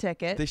paid for the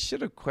ticket. They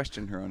should have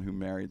questioned her on who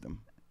married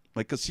them.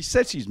 Like, because she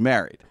said she's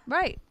married.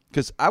 Right.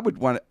 Because I would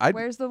want to.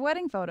 Where's the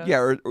wedding photos? Yeah,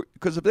 or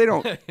because if they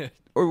don't,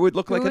 or it would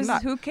look like a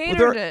nut. Who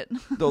catered it?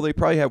 Though they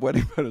probably have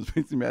wedding photos.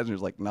 Please imagine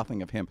there's like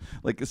nothing of him.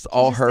 Like it's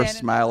all her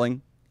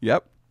smiling.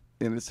 Yep,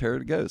 and it's her,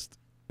 the ghost,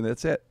 and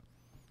that's it.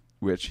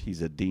 Which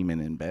he's a demon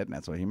in bed, and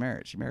that's why she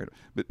married him.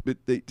 But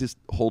they just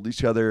hold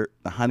each other.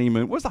 The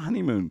honeymoon. What's the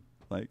honeymoon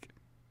like?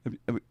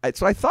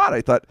 So I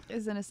thought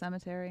is in a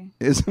cemetery.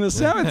 Is in a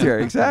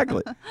cemetery,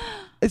 exactly.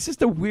 It's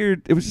just a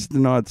weird. It was just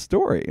an odd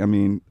story. I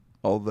mean.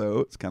 Although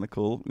it's kind of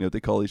cool, you know,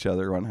 they call each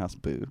other around the house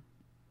Boo.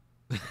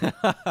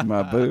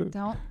 My Boo.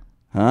 Don't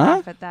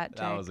laugh at that, Jake.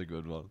 That was a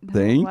good one. No,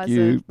 Thank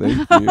you.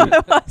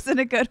 It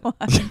wasn't a good one.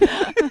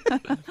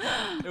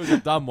 It was a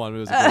dumb one. But it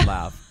was a good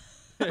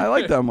laugh. I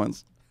like dumb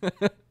ones.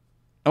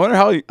 I wonder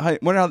how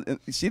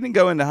she didn't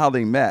go into how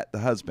they met, the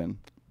husband.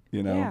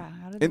 You know, yeah.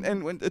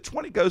 And when the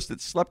 20 ghosts that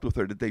slept with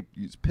her, did they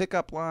use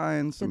pickup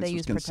lines? Did they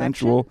use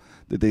consensual?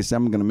 Did they say,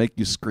 "I'm going to make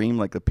you scream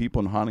like the people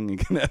in Haunting in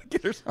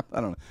Connecticut" or something?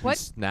 I don't know. What?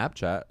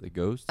 Snapchat, the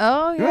ghost.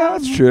 Oh yeah, yeah,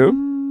 that's true.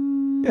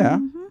 Mm-hmm. Yeah,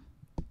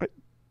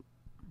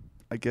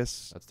 I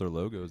guess That's their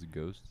logo, is a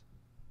ghost.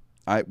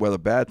 Well, the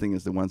bad thing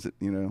is the ones that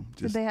Did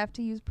just. they have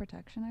to use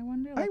protection? I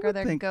wonder. Like, I are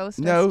there think- ghost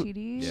no,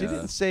 STDs? She Yeah.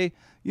 didn't say.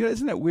 You know,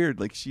 isn't that weird?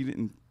 Like she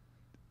didn't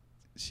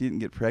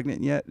get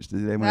pregnant yet.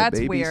 Did they want That's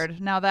babies?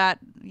 weird. Now that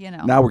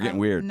know. Now we're getting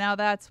weird. Now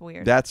that's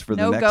weird. That's for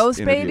the no next ghost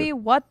interview. baby.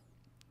 What?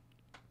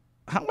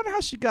 I wonder how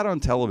she got on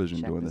television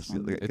Check doing this this.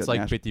 one. It's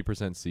like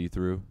 50%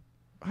 see-through.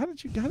 How do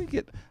you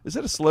get? Is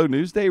that a slow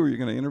news day where you're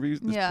going to interview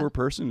this Yeah. poor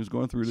person who's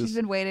going through She's this?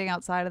 been waiting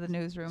outside of the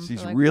newsroom.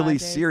 She's for like really 5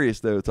 days. serious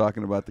though,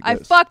 talking about the I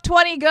ghosts. fucked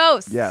 20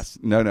 ghosts. Yes.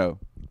 No.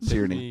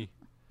 Sigourney, Me.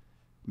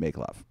 make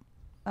love.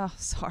 Oh,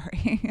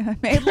 sorry. I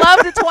made love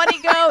to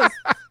 20 ghosts.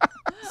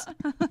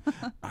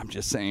 I'm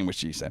just saying what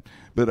she said.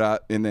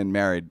 But and then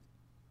married,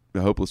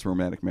 the hopeless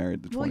romantic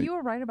married the 20. Well, you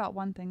were right about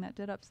one thing that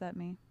did upset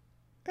me.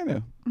 I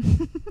know.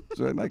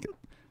 So I like it.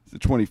 It's the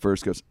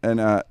 21st ghost.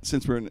 And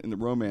since we're in the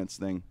romance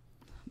thing,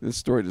 this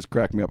story just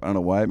cracked me up. I don't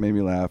know why it made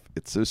me laugh.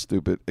 It's so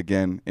stupid.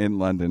 Again, in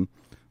London,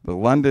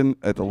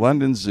 at the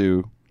London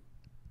Zoo,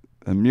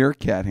 a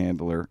meerkat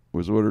handler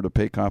was ordered to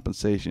pay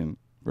compensation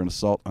for an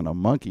assault on a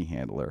monkey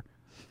handler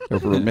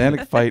over a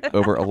romantic fight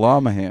over a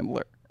llama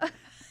handler.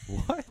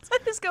 What?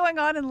 What is going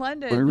on in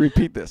London? Let me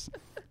repeat this.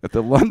 At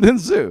the London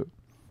Zoo,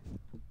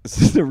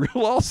 this is a real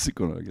lawsuit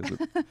going on, I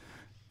guess.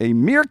 A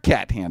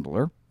meerkat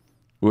handler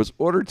was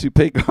ordered to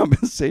pay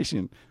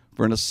compensation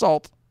for an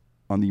assault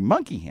on the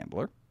monkey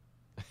handler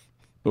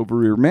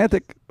over a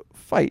romantic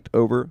fight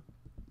over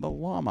the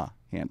llama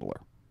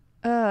handler.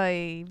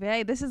 Hey,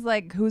 this is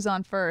like Who's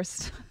on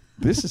First.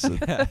 This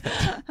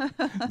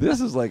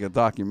is like a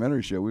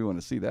documentary show. We want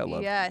to see that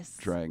love Yes.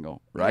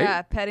 triangle, right?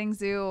 Yeah, petting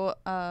zoo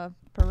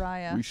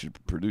pariah. We should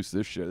produce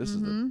this show.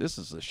 This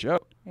is the show.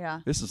 Yeah.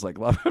 This is like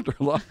Love After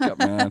Lockup,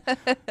 man.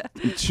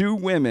 Two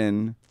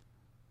women,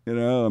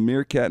 a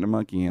meerkat and a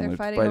monkey handler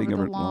They're fighting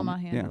over the llama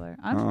handler.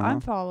 Yeah. I'm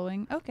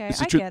following. Okay,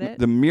 I Tr- get it.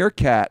 The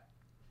meerkat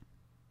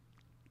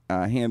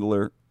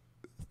handler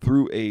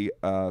threw a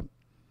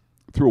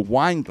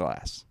wine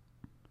glass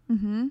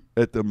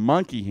at the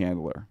monkey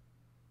handler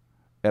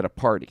at a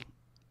party.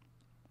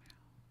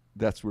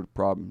 That's where the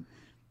problem.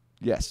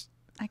 Yes.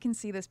 I can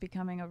see this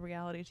becoming a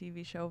reality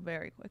TV show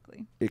very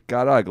quickly. It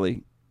got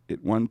ugly.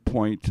 At one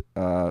point,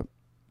 the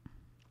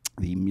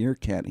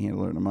meerkat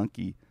handler and the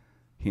monkey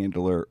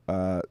handler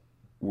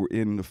were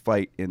in the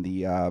fight, and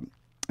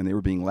they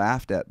were being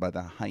laughed at by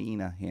the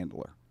hyena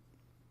handler.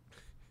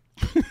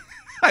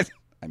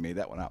 I made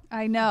that one up.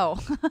 I know.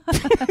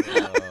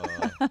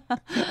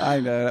 I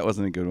know that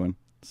wasn't a good one.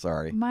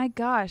 Sorry. My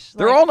gosh.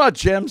 They're all not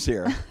gems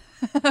here.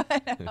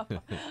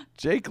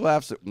 Jake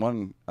laughs at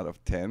 1 out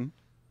of 10.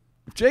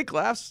 If Jake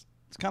laughs,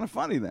 it's kind of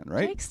funny then,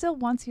 right? Jake still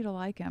wants you to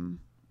like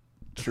him.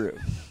 True.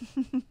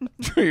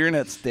 True. You're in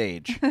that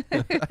stage.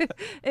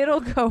 It'll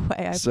go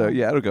away.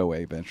 Yeah, it'll go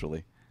away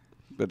eventually.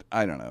 But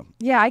I don't know.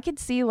 Yeah, I could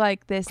see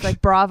like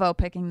Bravo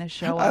picking this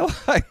show up.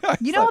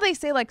 You know how they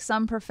say like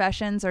some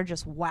professions are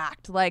just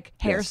whacked, like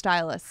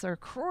hairstylists are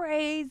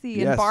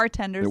crazy and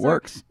bartenders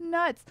are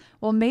nuts.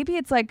 Well, maybe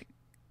it's like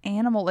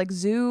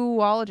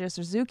zoologists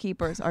or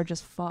zookeepers are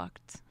just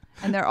fucked,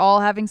 and they're all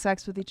having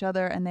sex with each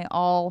other, and they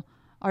all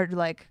are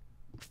like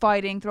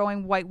fighting,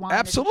 throwing white wine.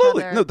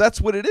 Absolutely. At each other. No, that's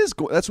what it is.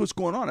 That's what's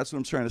going on. That's what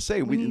I'm trying to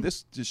say.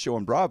 This is show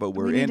on Bravo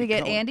where we need to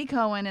get Andy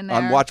Cohen in there.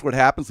 On Watch What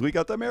Happens. We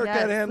got the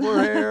meerkat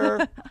handler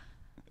here.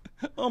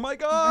 Oh my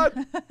God.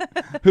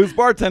 Who's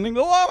bartending?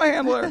 The llama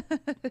handler.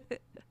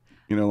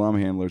 Llama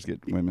handlers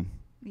get women.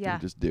 Yeah.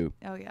 They just do.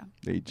 Oh yeah.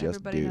 They just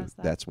Everybody do. knows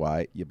that. That's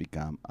why you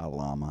become a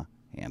llama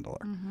handler.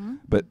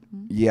 But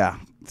yeah,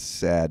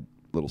 sad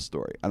little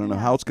story. I don't know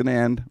how it's going to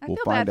end. I we'll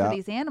feel find bad out. for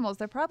these animals.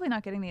 They're probably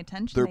not getting the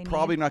attention They're they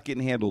probably need. not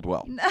getting handled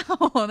well.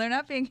 No, they're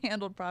not being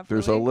handled properly.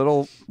 There's a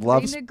little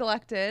love.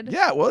 neglected.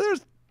 Yeah, well,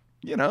 there's,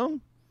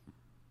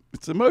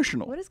 It's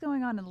emotional. What is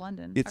going on in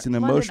London? It's an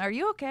London, emotion. are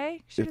you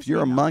okay? Shoot If us you're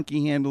a an email.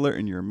 monkey handler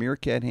and you're a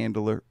meerkat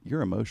handler,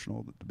 you're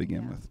emotional to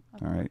begin Yeah, with.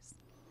 of All right, course.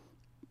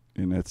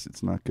 and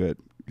it's not good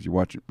because you're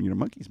watching.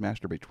 Monkeys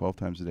masturbate 12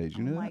 times a day. Did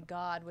you Oh know my that?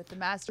 God, with the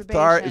masturbation.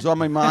 Sorry, it's on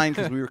my mind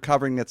because we were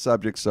covering that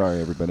subject. Sorry,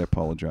 everybody. I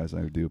apologize.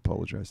 I do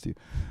apologize to you.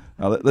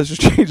 Let's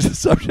just change the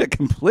subject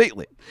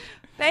completely.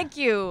 Thank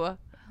you.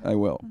 I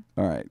will.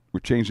 All right. We're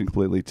changing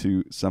completely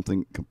to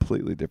something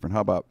completely different.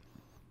 How about,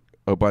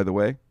 oh, by the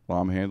way,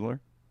 llama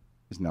handler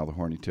is now the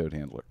horny toad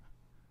handler.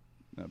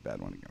 Not a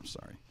bad one again. I'm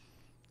sorry.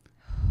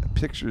 I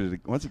pictured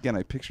it. Once again,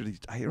 I pictured these.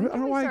 I don't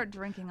know why. Start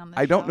drinking on this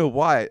I don't show. know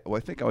why. Well, I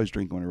think I was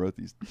drinking when I wrote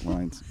these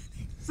lines.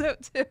 So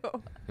too.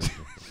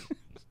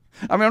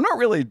 I mean, I'm not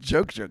really a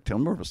joke teller.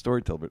 I'm more of a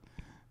storyteller, but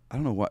I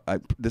don't know why.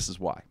 This is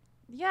why.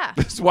 Yeah.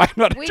 This is why I'm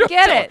not a We joke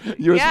get teller. it.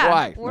 Here's yeah,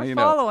 why. we're Now you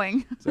know.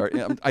 following. Sorry,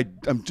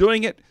 I'm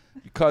doing it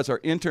because our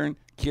intern,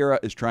 Kira,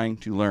 is trying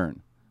to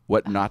learn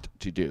what not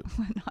to do.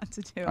 What not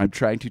to do. I'm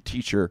trying to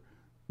teach her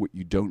what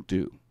you don't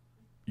do.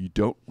 You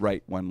don't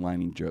write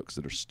one-lining jokes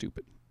that are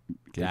stupid.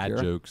 Okay, Dad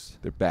Kira? jokes.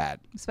 They're bad.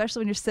 Especially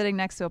when you're sitting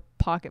next to a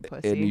pocket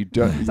pussy. And you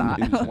don't. It's eye-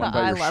 there's one by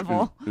eye your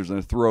level. There's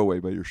a throwaway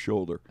by your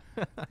shoulder.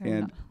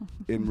 and no.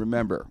 and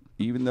remember,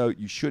 even though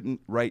you shouldn't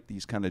write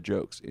these kind of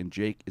jokes, and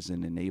Jake is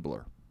an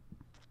enabler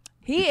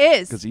He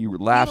is. because he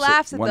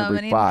laughs at one them every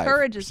and he five,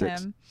 encourages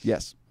 6. him.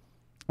 Yes,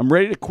 I'm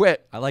ready to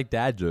quit. I like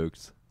dad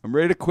jokes. I'm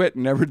ready to quit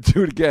and never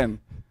do it again.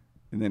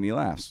 And then he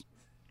laughs.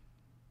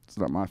 It's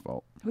not my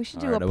fault. We should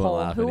All do right, a I won't poll.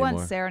 laugh Who anymore.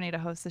 wants Sarani to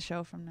host the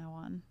show from now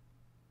on?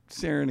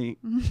 Serenity.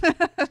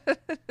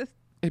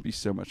 It'd be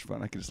so much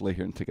fun. I could just lay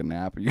here and take a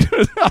nap. You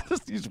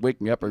just wake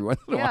me up every once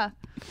in a Yeah.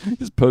 while.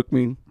 Just poke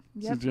me.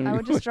 Yep. Just I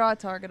would just draw a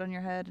target on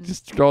your head. And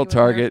Just hit draw a you with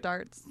nerve target.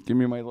 Darts. Give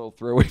me my little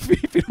throwaway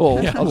feet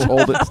hold. Yeah. I'll just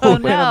hold it. Oh, Still no.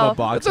 Put 'em in a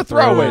box It's a of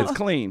throwaways. throwaway. It's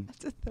clean.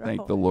 To throw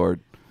Thank the away. Lord.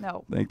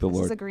 No. Thank the This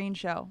Lord. is a green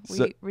show. We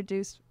So-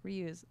 reduce,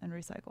 reuse, and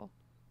recycle.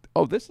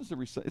 Oh, this is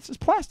it's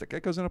just plastic.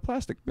 That goes in a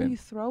plastic You bin.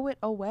 throw it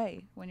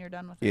away when you're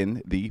done with it.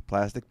 In the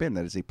plastic bin.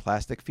 That is a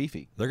plastic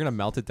fifi. They're gonna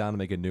melt it down and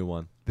make a new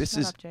one. This Shut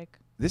is up, Jake.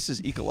 this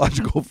is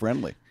ecological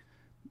friendly.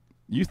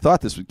 You thought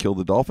this would kill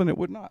the dolphin. It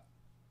would not.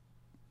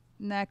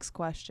 Next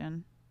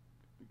question.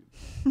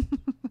 I'm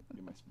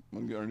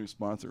gonna get our new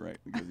sponsor right.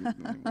 Because is it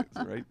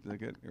right? Is that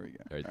good? Here we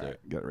go. Right All there.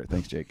 Got it right.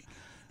 Thanks, Jake.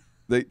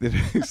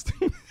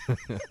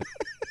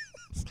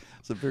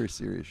 It's a very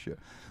serious show.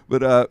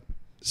 But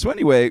so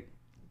anyway,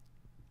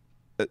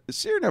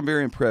 Sarah and I'm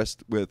very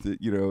impressed with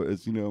it. You know,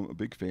 as you know, I'm a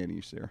big fan of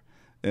you, Sarah,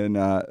 and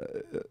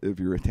of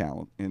your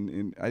talent.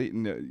 And I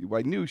didn't know. Well,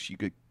 I knew she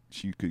could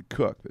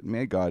cook, but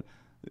man, God,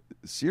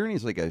 Sarah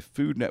is like a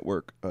Food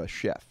Network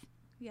chef.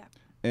 Yeah.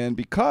 And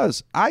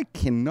because I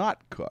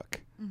cannot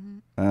cook,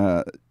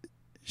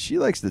 she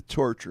likes to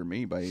torture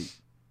me by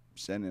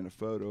sending a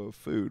photo of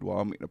food while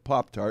I'm eating a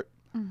Pop-Tart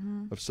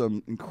of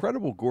some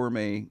incredible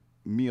gourmet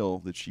meal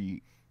that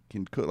she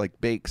can cook, like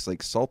bakes,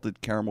 like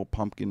salted caramel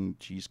pumpkin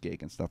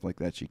cheesecake and stuff like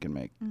that she can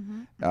make.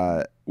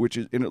 Which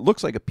is, and it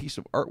looks like a piece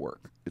of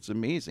artwork. It's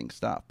amazing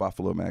stuff.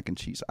 Buffalo mac and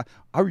cheese.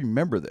 I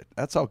remember that.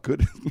 That's how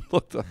good it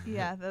looked.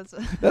 Yeah, that's.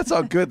 That's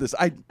how good this.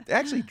 I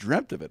actually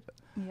dreamt of it.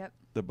 Yep.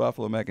 The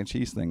buffalo mac and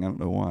cheese thing. I don't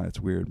know why. It's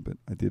weird, but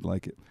I did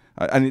like it.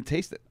 I didn't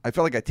taste it. I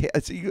felt like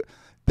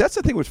that's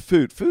the thing with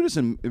food. Food is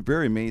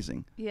very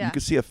amazing. Yeah. You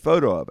can see a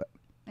photo of it.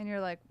 And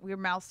you're like, your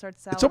mouth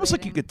starts salivating. It's almost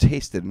like you could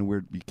taste it, and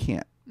you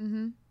can't.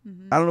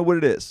 I don't know what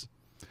it is.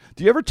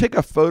 Do you ever take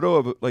a photo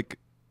of like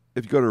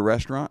if you go to a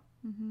restaurant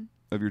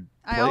of your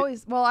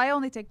plate? I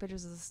only take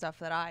pictures of the stuff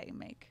that I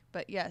make.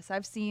 But yes,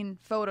 I've seen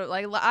photo.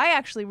 Like I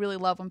actually really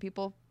love when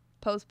people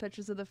post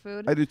pictures of the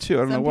food. I do too. I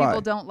don't know Some why.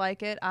 people don't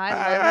like it. I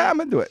love it.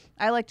 I'm into it.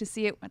 I like to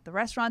see it at the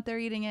restaurant they're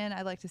eating in.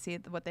 I like to see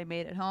what they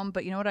made at home.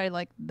 But you know what I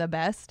like the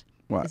best?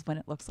 What? Is when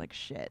it looks like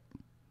shit.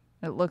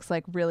 It looks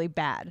like really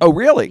bad. Oh,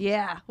 really?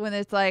 Yeah, when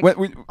it's like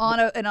When- on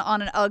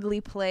an ugly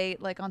plate,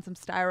 like on some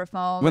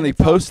styrofoam. When and they it's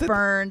all post it?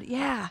 burned.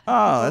 Yeah.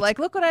 Oh, that's- Like,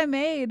 look what I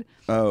made.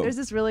 Oh. There's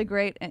this really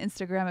great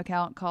Instagram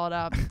account called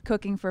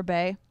Cooking for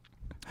Bay,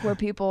 where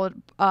people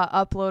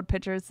upload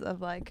pictures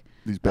of like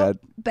These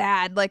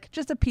bad. like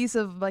just a piece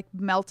of like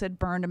melted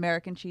burned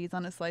American cheese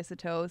on a slice of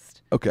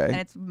toast. Okay. And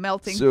it's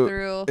melting so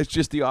through. it's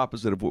just the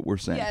opposite of what we're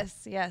saying.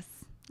 Yes.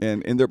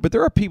 But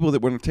there are people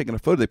that when they're taking a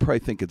photo, they probably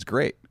think it's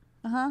great.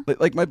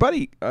 Like my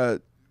buddy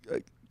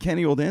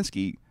Kenny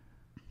Oldansky,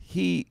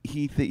 he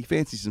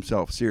fancies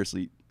himself,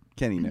 seriously.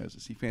 Kenny knows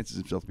this. He fancies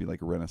himself to be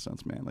like a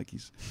Renaissance man, like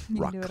he's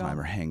rock do it all.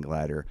 climber, hang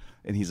glider,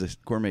 and he's a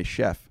gourmet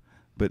chef.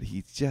 But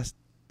he's just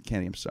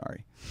Kenny. I'm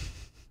sorry.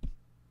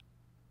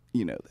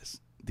 You know this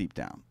deep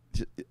down.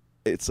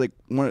 It's like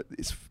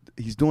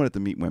he's doing it to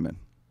meet women,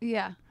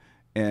 Yeah.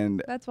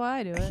 and That's why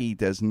I do it. he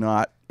does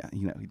not.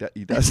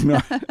 He does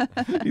not.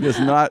 He does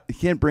not. He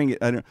can't bring it.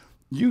 I don't.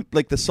 You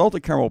like the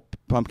salted caramel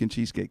pumpkin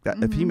cheesecake.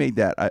 That if he made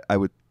that, I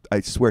would. I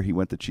swear he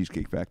went to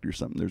Cheesecake Factory or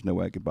something. There's no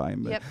way I could buy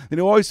him. But, Yep. and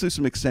he'll always do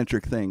some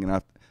eccentric thing,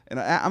 I'm an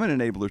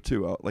enabler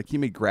too. Like he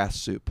made grass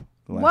soup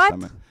the last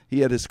What? time.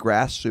 He had his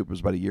grass soup. It was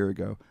about a year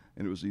ago,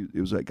 and it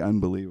was like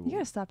unbelievable. You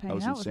gotta stop I hanging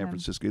was out in with San him.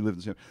 Francisco. He lived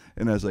in San,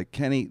 and I was like,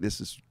 Kenny,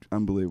 this is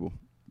unbelievable.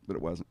 but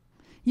it wasn't.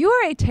 You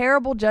are a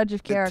terrible judge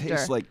of character. It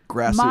tastes like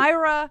grass soup.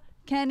 Myra,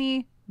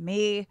 Kenny,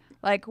 me.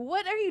 Like,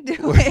 what are you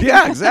doing?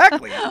 Yeah,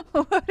 exactly.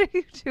 What are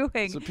you doing?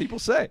 That's what people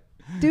say.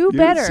 Do You,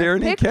 better. Sarah,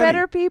 and Pick Kenny.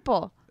 better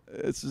people.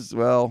 This is,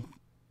 well,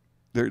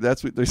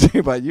 that's what they say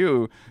about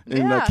you and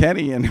Yeah.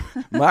 Kenny and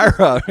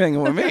Myra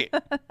hanging with me.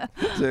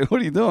 So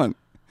what are you doing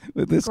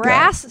with this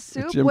Grass guy?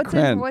 soup? Jim What's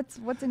Crenn. in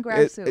what's in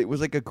grass soup? It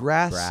was like a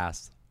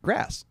grass.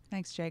 Grass.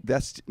 Thanks, Jake.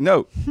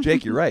 No,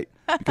 Jake, you're right.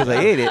 Because I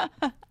ate it.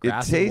 Grass it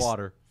and tastes.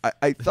 water.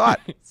 I thought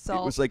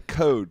Salt. it was like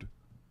code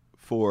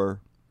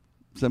for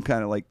some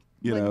kind of like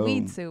Like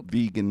weed soup.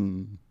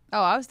 vegan,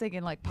 Oh, I was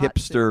thinking like pot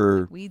hipster,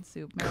 soup, like weed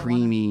soup, marijuana.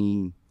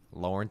 creamy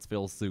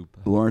Lawrenceville soup.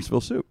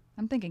 Lawrenceville soup.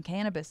 I'm thinking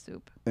cannabis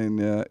soup. And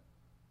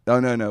oh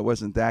no, it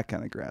wasn't that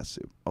kind of grass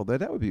soup. Although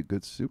that would be a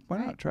good soup. Why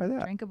Right. not try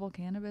that? Drinkable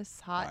cannabis,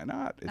 hot. Why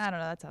not? It's, I don't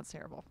know. That sounds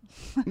terrible.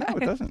 no, it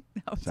doesn't.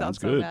 No, it Sounds sounds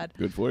so good. bad.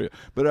 Good for you.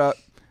 But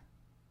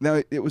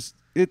now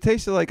it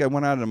tasted like I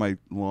went out on my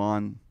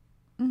lawn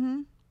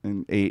Mm-hmm.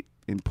 and ate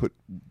and put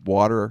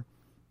water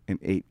and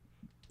ate.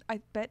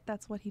 I bet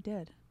that's what he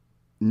did.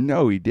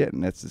 No, he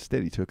didn't. That's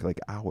instead he took like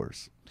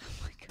hours Oh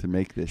my God. to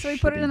make this. So he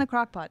put it shitty- in the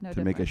crock pot. No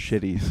to make a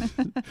difference.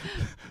 shitty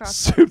Crock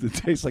soup that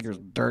tastes like it was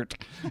dirt.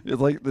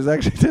 It's like this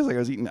actually tastes like I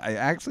was eating. I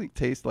actually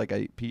taste like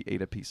I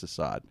ate a piece of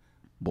sod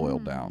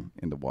boiled down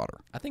into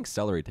water. I think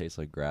celery tastes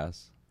like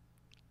grass.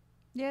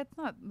 Yeah, it's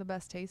not the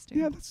best tasting.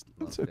 Yeah, that's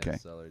Not a fan of okay.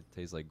 Celery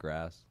tastes like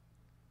grass.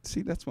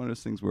 See, that's one of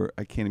those things where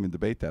I can't even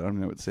debate that. I don't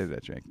even know what to say to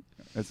that, Jake.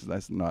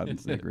 That's nod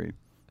and agree.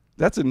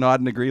 That's a nod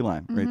and agree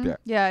line right Mhm. there.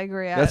 Yeah, I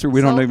agree. That's where we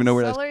don't even know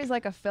where that's- Celery's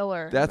like a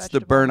filler. That's the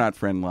vegetable. burnout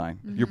friend line.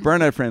 Your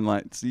burnout friend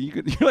line. See,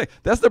 you're like,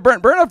 that's the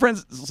burnout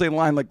friends say a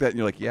line like that, and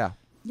you're like, yeah,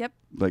 Yep.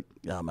 like,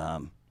 yeah,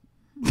 man.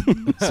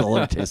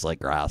 Celery tastes like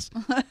grass.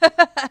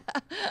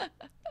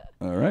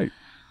 All right.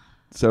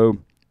 So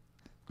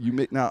you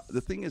make now.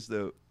 The thing is,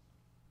 though,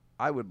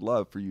 I would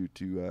love for you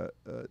to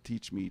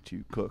teach me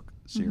to cook,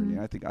 Sigourney.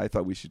 I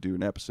thought we should do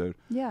an episode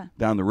Yeah.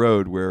 down the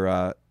road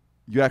where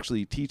you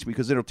actually teach me,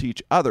 because it'll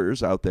teach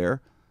others out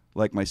there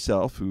like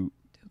myself who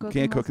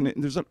can't cook, and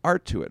there's an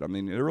art to it. I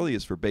mean, it really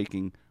is for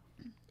baking,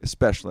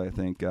 especially. I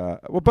think well,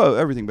 both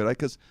everything, but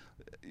because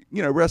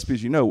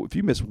recipes, if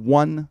you miss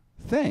one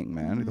thing,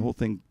 man, the whole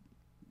thing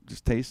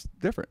just tastes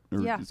different,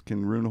 or Yeah. just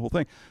can ruin the whole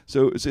thing.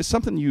 So is this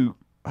something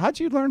how'd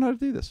you learn how to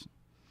do this?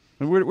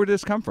 And where did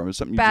this come from? Is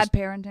something you Bad just,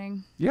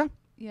 parenting. yeah,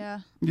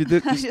 Yeah. you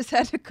did, I just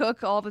had to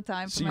cook all the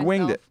time for so you myself.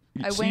 winged it.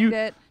 I So winged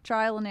it,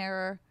 trial and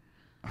error,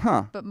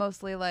 huh? but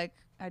mostly like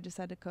I just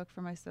had to cook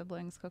for my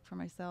siblings, cook for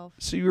myself.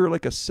 So you were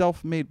like a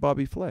self-made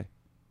Bobby Flay.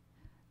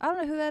 I don't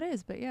know who that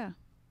is, but yeah.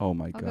 Oh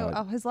my I'll God, go.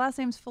 Oh, his last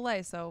name's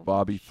Fillet, so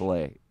Bobby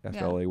Flay,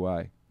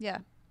 Flay. yeah.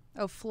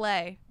 Oh,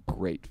 Flay.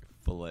 Great.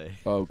 Filet.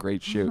 Oh,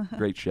 great chef,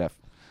 great chef.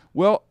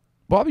 Well,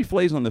 Bobby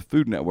Flay's on the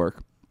Food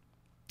Network,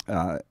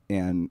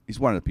 and he's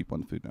one of the people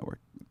on the Food Network.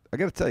 I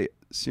got to tell you,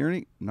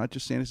 Sigourney, not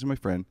just saying this is my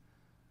friend.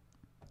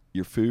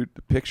 Your food,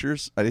 the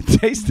pictures, I didn't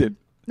taste it.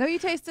 No, you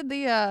tasted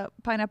the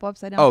pineapple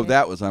upside down. Oh, cake.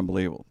 that was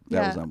unbelievable.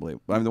 That Yeah. was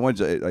unbelievable. I mean, the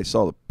ones I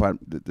saw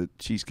the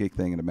cheesecake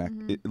thing in the Mac.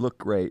 It looked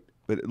great,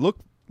 but it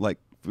looked like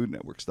Food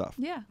Network stuff.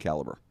 Yeah.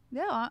 Caliber.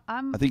 Yeah,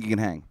 I'm. I think you can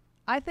hang.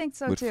 I think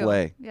so with too.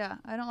 Flay. Yeah,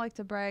 I don't like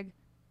to brag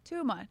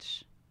too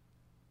much,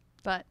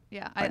 but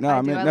yeah, No, I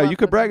I do. mean, I no, love you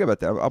could brag cooking. about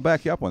that. I'll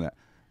back you up on that.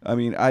 I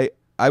mean, I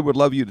would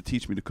love you to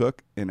teach me to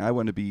cook, and I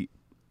want to be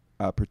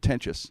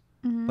pretentious,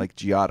 Mm-hmm. like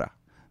Giada.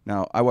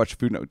 Now, I watch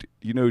Food Network. Do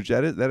you know who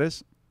that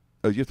is?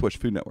 Oh, you have to watch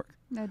Food Network.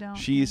 I don't.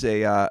 She's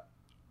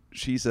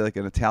like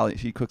an Italian.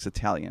 She cooks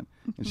Italian,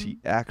 and she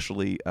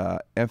actually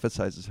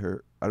emphasizes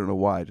her. I don't know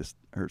why, just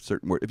her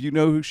certain word. If you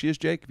know who she is,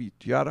 Jake,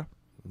 Giada,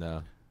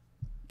 No.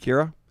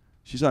 Kira,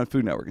 she's on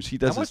Food Network, and she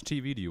does How much this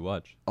TV do you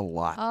watch? a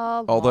lot.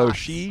 A Although lot.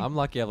 she, I'm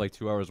lucky I have like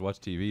 2 hours to watch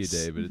TV a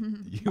day,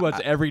 but you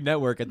watch every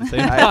network at the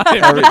same I-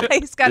 time.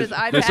 He's got his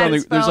iPad.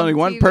 there's only his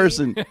one TV.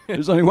 person.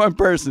 There's only one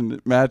person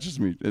that matches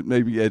me. It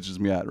maybe edges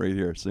me out right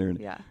here, Sarah.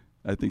 Yeah.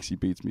 I think she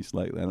beats me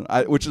slightly.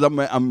 Which is I'm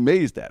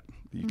amazed at.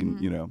 You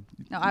can No,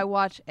 I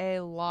watch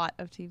a lot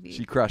of TV.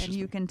 She crushes and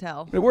you me. can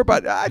tell. We're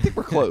about. I think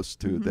we're close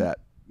to that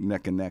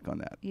neck and neck on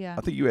that. Yeah.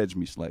 I think you edge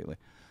me slightly,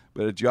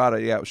 but at Giada,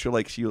 yeah,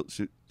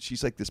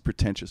 she's like this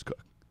pretentious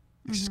cook.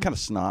 She's kind of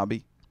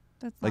snobby.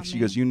 That's Like not she me.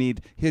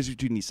 goes, here's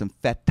what you need, some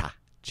feta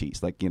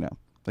cheese. Like I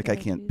Feta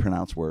can't cheese.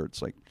 pronounce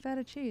words like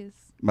feta cheese.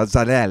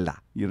 mozzarella.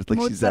 She's that person.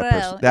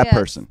 Mozzarella. That Yes,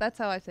 person. That's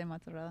how I say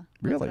mozzarella.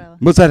 Really? Mozzarella.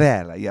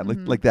 Mozzarella. Yeah,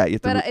 like that. You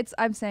have to But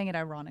I'm saying it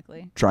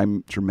ironically. try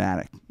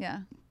dramatic. Yeah.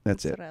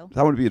 That's it. Mozzarella.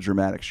 I want to be a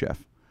dramatic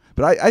chef.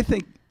 But I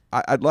think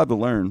I'd love to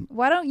learn.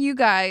 Why don't you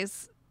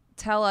guys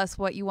tell us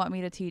what you want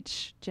me to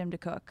teach Jim to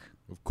cook?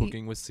 Of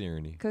Cooking with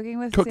Sigourney. Cooking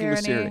with Cooking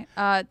with Sigourney.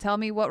 Tell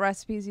me what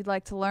recipes you'd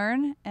like to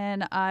learn,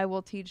 and I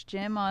will teach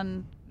Jim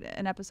on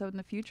an episode in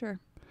the future.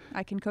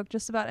 I can cook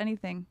just about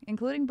anything,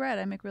 including bread.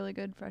 I make really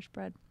good fresh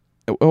bread.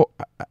 Oh,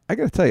 I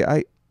got to tell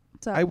you,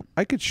 So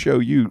I could show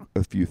you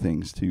a few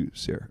things too,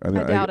 Sarah. I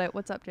doubt it.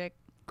 What's up, Jake?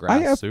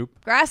 Grass have- soup.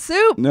 Grass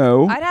soup.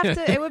 No. I'd have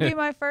to. It would be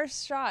my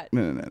first shot.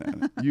 No.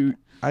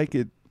 I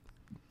could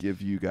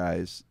give you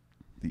guys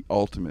the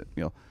ultimate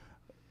meal.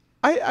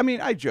 I mean,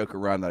 I joke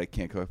around that I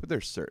can't cook, but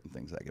there's certain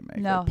things I can make.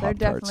 No, like there Pop-Tarts.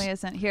 definitely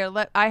isn't. Here,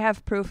 I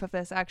have proof of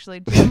this, actually.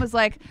 Jim was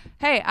like,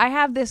 hey, I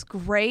have this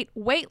great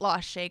weight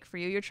loss shake for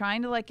you. You're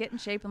trying to like get in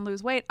shape and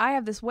lose weight. I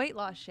have this weight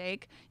loss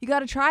shake. You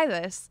got to try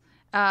this.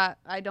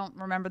 I don't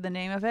remember the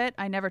name of it.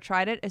 I never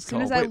tried it. As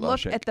soon as I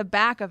look at the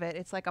back of it,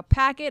 it's like a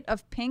packet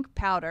of pink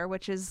powder,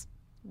 which is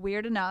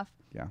weird enough.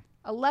 Yeah.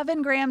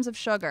 11 grams of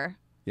sugar.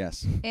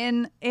 Yes.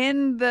 In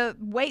the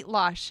weight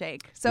loss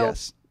shake. So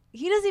yes.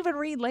 he doesn't even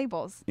read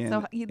labels.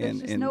 So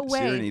there's just no way.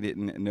 Sigourney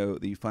didn't know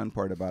the fun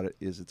part about it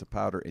is it's a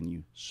powder and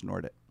you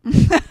snort it.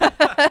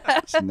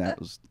 And that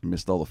was, you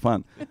missed all the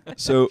fun.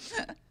 So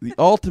the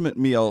ultimate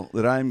meal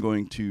that I'm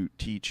going to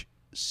teach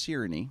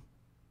Sigourney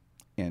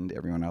and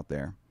everyone out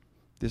there,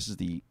 this is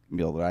the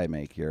meal that I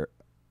make here.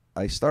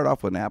 I start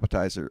off with an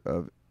appetizer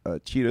of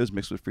Cheetos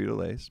mixed with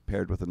Frito-Lays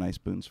paired with a nice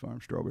Boone's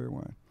Farm strawberry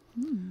wine.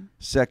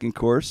 Second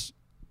course,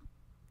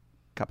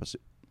 cup of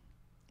soup.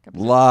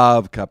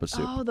 Love cup of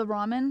soup. Oh, the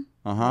ramen.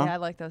 Uh-huh. Yeah, I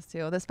like those too.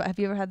 Have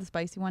you ever had the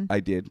spicy one?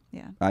 I did.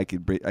 Yeah. I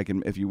can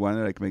if you want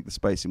it, I can make the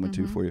spicy one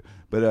too for you.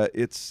 But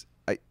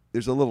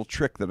there's a little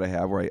trick that I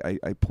have where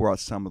I pour out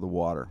some of the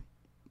water,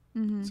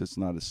 so it's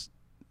not as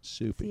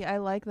soupy. See, I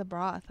like the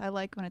broth. I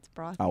like when it's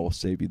broth. I will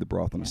save you the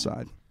broth on the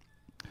side.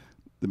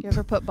 You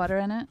ever put butter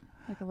in it,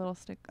 like a little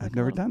stick? I've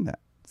never done that.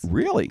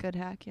 Really? Good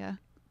hack. Yeah.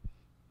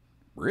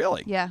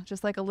 Really? Yeah,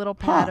 just like a little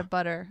pad of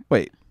butter.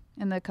 Wait.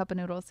 In the cup of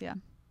noodles. Yeah.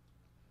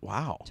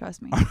 Wow.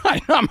 Trust me.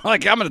 I'm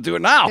like, I'm going to do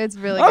it now. It's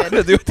really I'm good.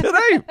 going to do it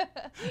today.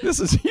 This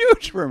is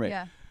huge for me.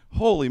 Yeah.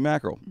 Holy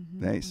mackerel.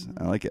 Nice.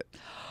 I like it.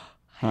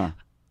 Huh.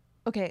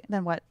 Okay,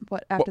 then what?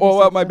 What after Well,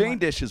 the my main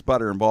dish is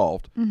butter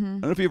involved. I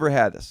don't know if you ever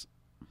had this.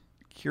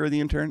 Kira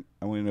the intern,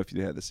 I want to know if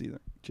you had this either.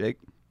 Jake,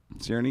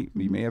 Sigourney,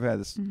 we may have had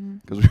this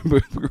because we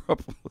grew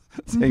up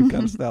with the same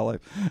kind of style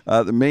life.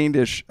 The main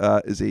dish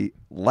is a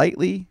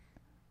lightly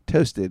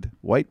toasted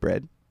white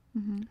bread.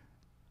 Then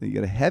you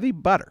get a heavy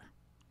butter.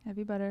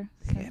 Heavy butter.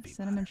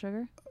 Cinnamon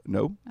sugar?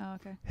 No. Oh,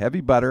 okay.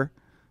 Heavy butter.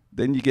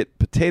 Then you get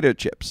potato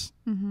chips,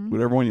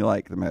 whatever one you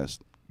like the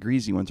most.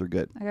 Greasy ones are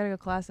good. I gotta go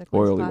classic.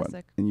 Oily classic?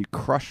 one. And you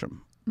crush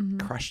them.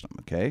 Crush them,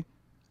 okay?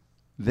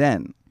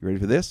 Then, you ready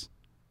for this?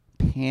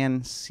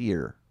 Pan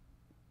sear.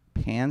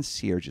 Pan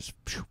sear, just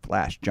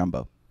flash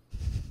jumbo.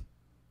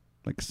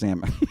 Like a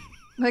salmon.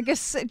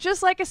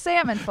 Just like a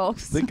salmon,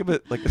 folks. Think of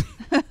it like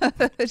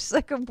just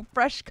like a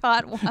fresh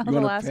caught wild you want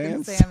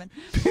Alaskan salmon.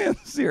 Pan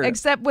sear.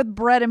 Except with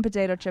bread and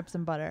potato chips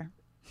and butter.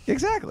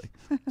 Exactly.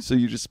 So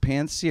you just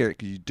pan sear it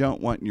because you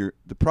don't want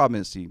the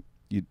problem is you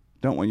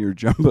don't want your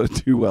jumbo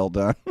too well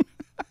done.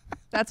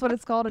 That's what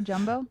it's called, a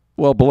jumbo?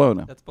 Well,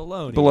 bologna. That's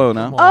bologna. Bologna.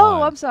 Come Oh,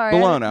 on. I'm sorry.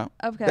 Bologna.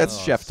 Okay. That's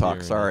chef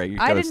talk. Sigourney. Sorry. You I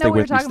gotta didn't stay know we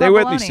were with me. talking Stay about with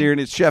me, bologna.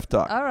 Sigourney. It's chef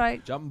talk. All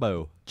right.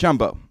 Jumbo.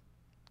 Jumbo.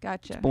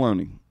 Gotcha.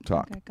 Bologna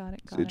talk. Okay, got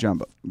it. It's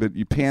jumbo. But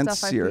you pan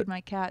Stuff I sear feed it.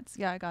 my cats.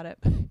 Yeah, I got it.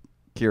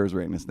 Kira's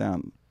writing this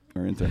down.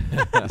 Or into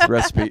this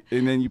recipe.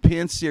 And then you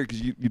pan sear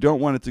because you don't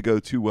want it to go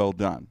too well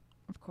done.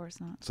 Of course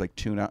not. It's like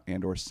tuna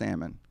and or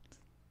salmon.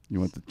 You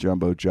want the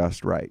jumbo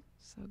just right.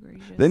 So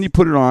gracious. Then you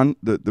put it on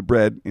the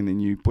bread, and then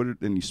you put it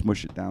and you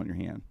smush it down your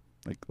hand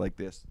like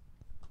this,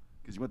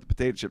 because you want the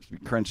potato chips to be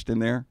crunched in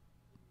there,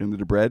 into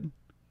the bread,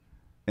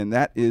 and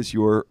that is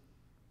your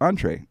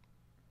entree.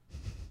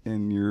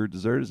 And your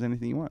dessert is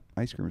anything you want,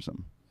 ice cream or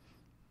something.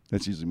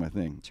 That's usually my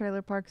thing.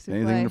 Trailer park souffle.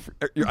 Anything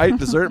in the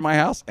dessert at my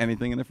house,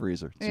 anything in the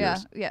freezer. It's Yeah.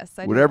 yours. Yes.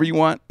 I Whatever do. you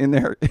want in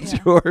there, it's Yeah.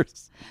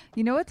 yours.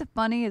 You know what's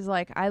funny is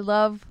I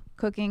love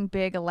cooking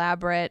big,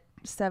 elaborate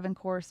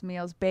 7-course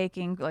meals,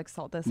 baking like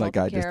salted Like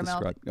I just caramel.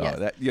 described. Yes.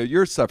 Oh,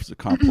 your stuff's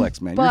complex,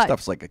 man. Your But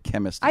stuff's like a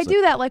chemist. I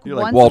do that like You're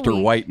once like Walter a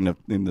week. White in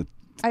the.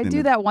 I in do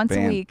the that once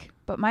van. a week,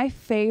 but my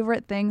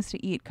favorite things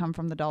to eat come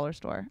from the dollar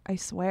store. I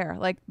swear,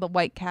 like the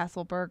White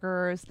Castle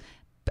burgers,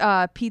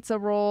 pizza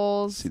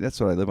rolls, See, that's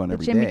what I live on the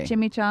every day.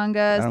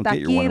 chimichangas, I don't get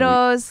your one a week.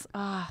 taquitos.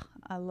 Ah,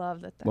 I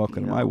love the taquito.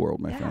 Welcome to my world,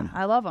 my friend.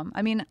 I love them.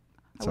 I mean,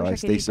 That's I how wish I could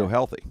stay eat so that.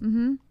 healthy.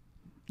 Mm-hmm.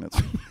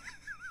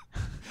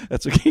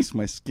 That's what keeps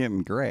my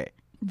skin gray.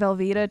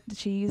 Velveeta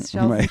cheese,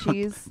 shells and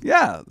cheese.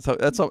 Yeah, so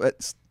that's all.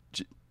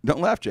 Don't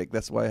laugh, Jake.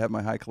 That's why I have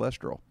my high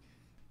cholesterol.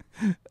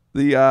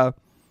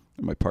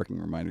 My parking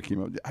reminder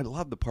came up. I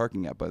love the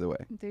parking app, by the way.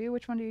 Do you?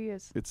 Which one do you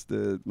use? It's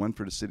the one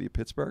for the city of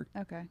Pittsburgh.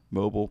 Okay.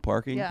 Mobile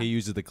parking. Yeah. He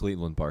uses the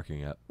Cleveland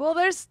parking app. Well,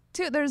 there's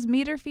two. There's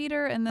Meter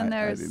Feeder, and then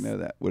I there's didn't know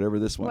that. Whatever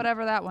this one.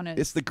 whatever that one is.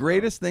 It's the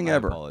greatest thing I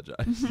ever.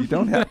 apologize. You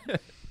don't have.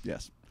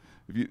 Yes.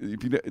 If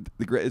you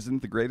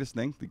isn't the greatest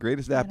thing, the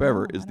greatest I app don't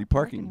ever know. is I the don't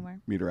park parking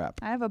anywhere. meter app.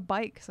 I have a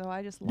bike, so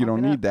I just You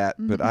don't lock it need up.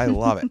 that, but I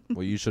love it.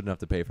 Well, you shouldn't have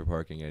to pay for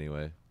parking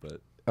anyway.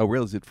 But Oh,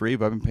 really? Is it free? I've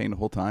been paying the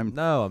whole time.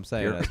 no, I'm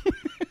saying Here.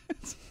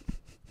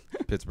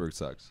 that Pittsburgh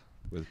sucks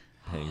with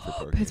paying for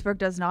parking. Pittsburgh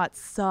does not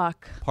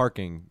suck.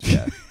 Parking,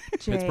 yeah.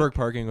 Jake, Pittsburgh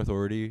Parking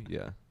Authority,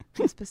 yeah.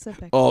 be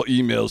specific. All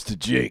emails to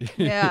Jake.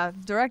 Yeah,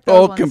 direct those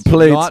All ones.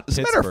 complaints. Not As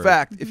a matter of Pittsburgh.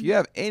 fact, if you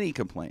have any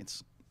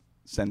complaints,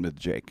 send them to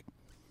Jake.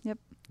 Yep.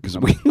 Because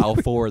I'll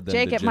forward them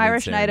Jake to at Jim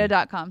and Sam.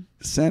 myraschneider.com.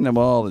 send them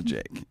all to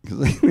Jake.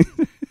 'Cause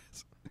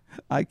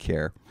I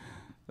care.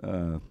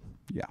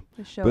 Yeah.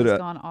 The show But, has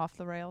gone off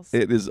the rails.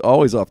 It is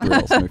always off the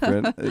rails, my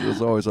friend. It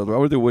is always off the rails. I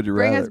want to do Would You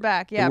Bring Rather. us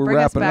back. Yeah, We're bring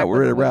us wrapping back up. We're with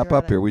ready to the Would You wrap up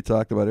Rather. here. We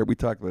talked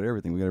about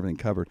everything. We got everything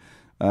covered.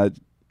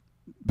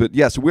 But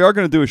yes, we are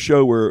going to do a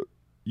show where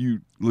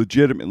you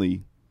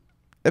legitimately.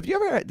 Did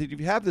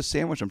you have this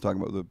sandwich I'm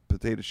talking about, the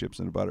potato chips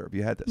and the butter? Have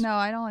you had this? No,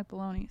 I don't like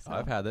bologna. So.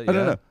 I've had it. Oh,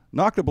 Yeah. no.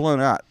 Knock the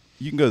bologna out.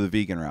 You can go the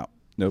vegan route.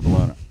 No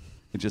bologna.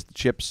 It's just the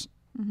chips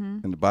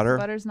and the butter.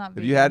 Butter's not Have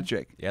vegan. you had it,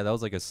 Jake? Yeah, that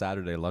was like a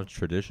Saturday lunch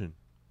tradition.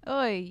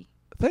 Oy.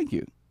 Thank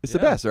you. It's the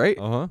Yeah. best, right?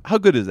 Uh-huh. How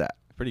good is that?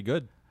 Pretty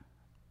good.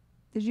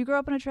 Did you grow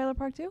up in a trailer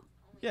park too?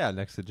 Yeah,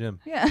 next to Jim.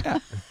 Yeah.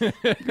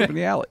 Go in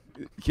the alley.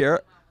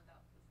 Kara?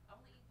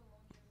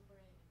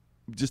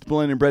 Just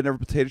bologna and bread, never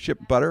potato chip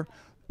and butter.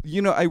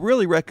 You know, I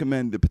really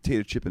recommend the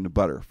potato chip and the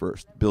butter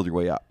first. Build your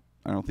way up.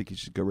 I don't think you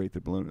should go right to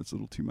bologna. It's a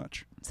little too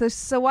much.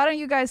 So why don't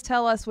you guys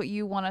tell us what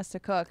you want us to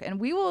cook, and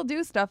we will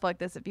do stuff like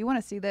this. If you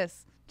want to see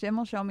this, Jim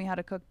will show me how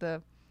to cook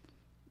the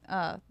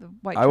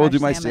white. I will do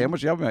trash my salmon.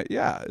 sandwich.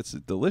 Yeah, it's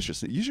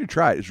delicious. You should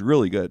try it. It's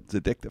really good. It's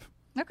addictive.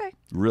 Okay,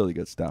 Really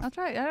good stuff. I'll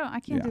try it. I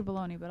can't Yeah. do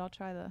bologna, but I'll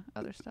try the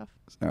other stuff.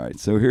 All right,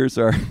 so here's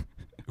our.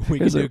 We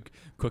can Here's do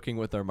cooking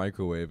with our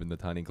microwave in the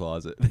tiny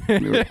closet.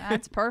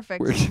 That's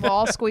perfect. We're- We'll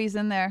all squeeze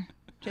in there.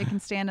 Jake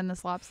can stand in the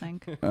slop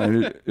sink.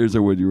 Here's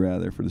our Would You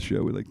Rather for the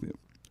show. We like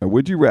to.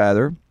 Would you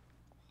rather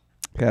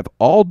have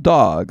all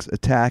dogs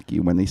attack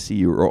you when they see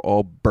you, or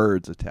all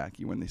birds attack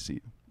you when they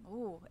see you?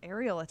 Ooh,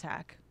 aerial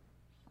attack.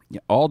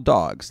 Yeah, all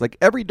dogs. Like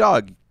every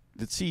dog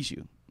that sees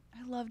you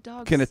I love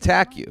dogs. can so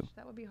attack much. you.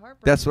 That would be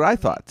heartbreaking. That's what I for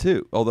me. thought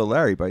too. Although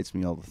Larry bites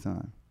me all the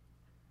time.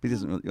 He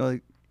doesn't really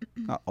like,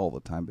 not all the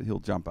time, but he'll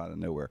jump out of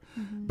nowhere.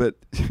 Mm-hmm. But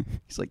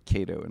he's like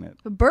Kato in it.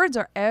 But birds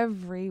are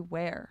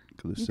everywhere.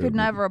 'Cause they're You so could big.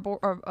 never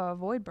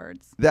avoid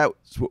birds.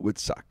 That's what would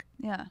suck.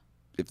 Yeah.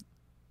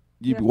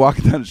 You'd be Yeah.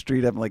 walking down the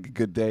street having like a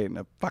good day, and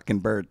a fucking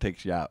bird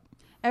takes you out.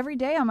 Every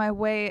day on my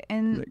way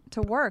in Like-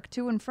 to work,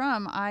 to and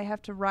from, I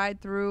have to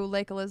ride through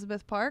Lake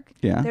Elizabeth Park.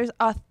 Yeah. There's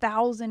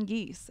 1,000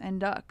 geese and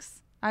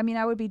ducks. I mean,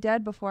 I would be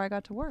dead before I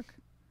got to work.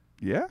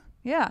 Yeah.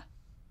 Yeah.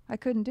 I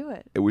couldn't do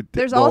it. It would.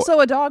 There's well, also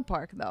a dog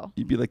park, though.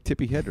 You'd be like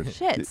Tippy Hedren.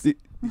 Shits.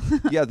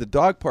 Yeah, the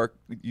dog park,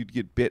 you'd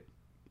get bit.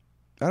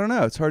 I don't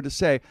know. It's hard to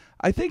say.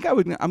 I think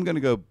I'm going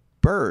to go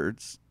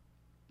birds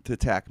to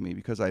attack me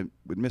because I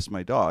would miss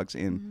my dogs.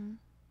 And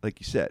like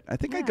you said, I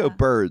think I'd go Mm-hmm. Yeah.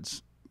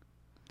 birds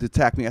to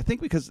attack me. I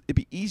think because it'd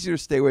be easier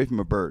to stay away from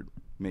a bird,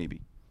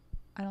 maybe.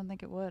 I don't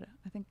think it would.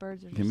 I think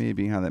birds are It just... may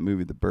be how that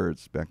movie, The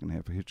Birds, back in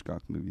half a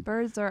Hitchcock movie.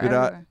 Birds are But,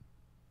 everywhere.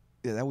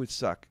 Yeah, that would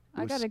suck. It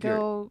I was got to scary.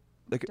 go...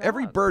 Like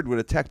every dog. bird would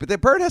attack, but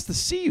that bird has to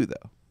see you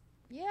though.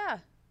 Yeah.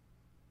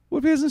 What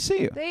if he doesn't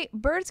see you?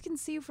 Birds can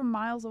see you from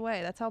miles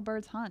away. That's how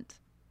birds hunt.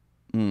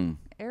 Mm.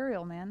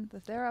 Aerial, man.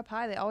 If they're up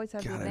high, they always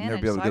have God, the I'd never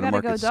advantage. be able So to I go to got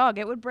to go markets. dog.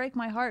 It would break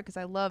my heart because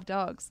I love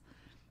dogs.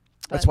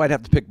 That's But- why I'd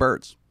have to pick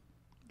birds.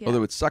 Yeah. Although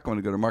it would suck when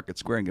I go to Market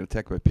Square and get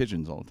attacked by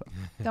pigeons all the time.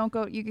 Don't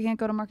go. You can't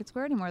go to Market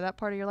Square anymore. That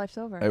part of your life's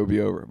over. It would be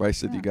over. If I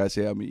said to you Yeah. guys,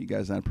 "Hey, I'll meet you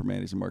guys on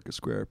Permanis in Market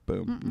Square,"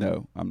 boom.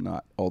 No, I'm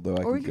not. Although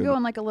I or we could could go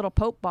in like a little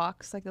Pope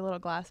box, like a little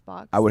glass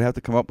box. I would have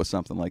to come up with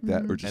something like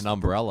that, or just An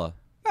umbrella.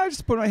 I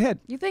just put it in my head.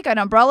 You think an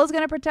umbrella's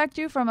going to protect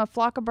you from a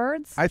flock of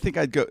birds? I think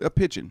I'd go a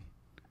pigeon.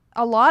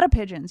 A lot of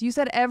pigeons. You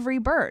said every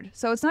bird,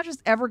 so it's not just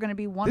ever going to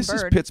be one This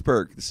is bird.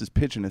 Pittsburgh. This is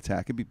pigeon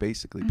attack. It'd be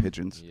basically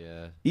pigeons.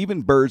 Yeah.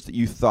 Even birds that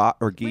you thought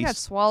are We got geese.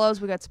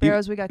 swallows, we got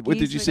sparrows, we got geese. What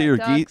did you we say?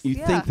 got Are geese? ducks. You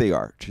Yeah. think they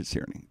are,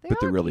 Tierney, They but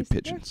they're are really geese.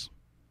 They're- pigeons.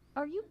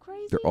 Are you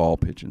crazy? They're all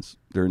pigeons.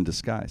 They're in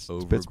disguise.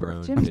 It's Pittsburgh.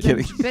 Overgrown. I'm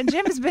kidding.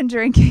 Jim has been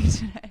drinking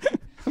today.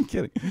 I'm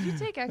kidding. Did you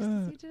take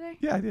ecstasy today?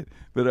 Yeah, I did.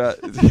 But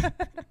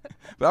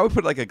but I would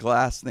put like a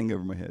glass thing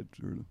over my head.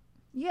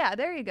 Yeah,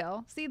 there you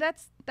go. See,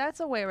 that's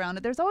a way around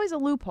it. There's always a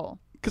loophole.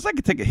 Because I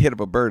could take a hit of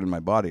a bird in my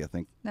body, I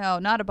think. No,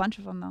 not a bunch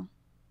of them though.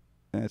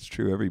 That's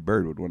true. Every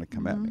bird would want to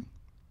come at me.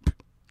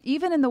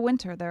 Even in the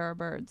winter, there are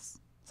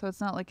birds, so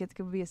it's not like it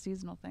could be a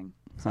seasonal thing.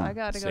 So Huh. I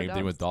got to go. Same dogs.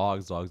 thing with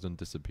dogs. Dogs don't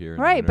disappear. in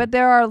the Right, winter. but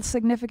there are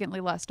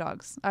significantly less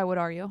dogs. I would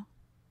argue,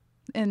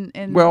 in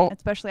Well,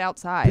 especially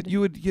outside. But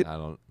you would get. I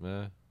don't.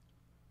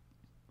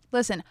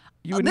 Listen,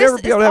 You would this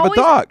never be able to have a always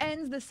dog.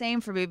 Ends the same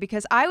for me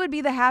because I would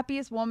be the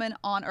happiest woman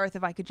on earth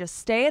if I could just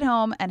stay at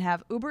home and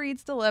have Uber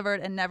Eats delivered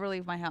and never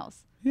leave my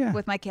house Yeah.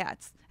 with my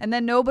cats, and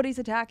then nobody's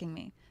attacking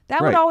me.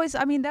 That Right. would always.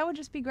 I mean, that would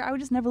just be great. I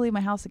would just never leave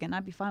my house again.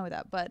 I'd be fine with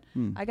that. But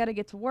Hmm. I got to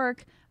get to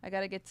work. I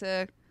got to get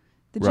to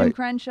the Jim Right.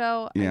 Kren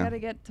show. Yeah. I got to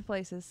get to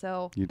places.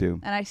 So You do.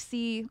 and I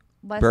see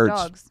less Birds.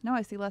 dogs. No,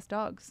 I see less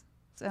dogs,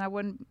 and I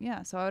wouldn't.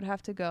 Yeah, so I would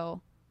have to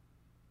go.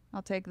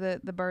 I'll take the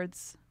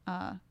birds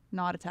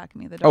not attacking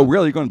me. The dogs. Oh,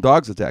 really? You're going to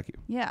dogs attack you?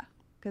 Yeah,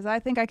 because I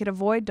think I could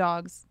avoid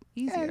dogs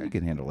Yeah, easier. you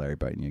can handle Larry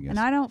biting you, I guess. And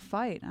I don't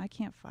fight. I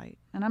can't fight,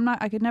 and I'm not.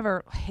 I could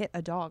never hit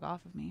a dog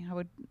off of me. I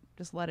would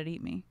just let it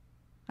eat me.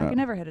 I Oh. could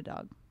never hit a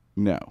dog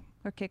No.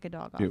 or kick a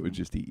dog off. It would me.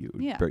 just eat you. It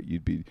would Yeah.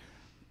 You'd be.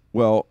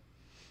 Well,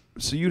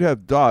 so you'd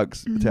have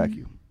dogs attack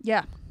you.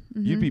 Yeah.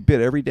 You'd Mhm. be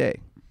bit every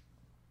day.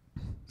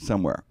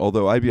 somewhere.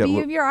 Although I'd be You able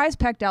have your eyes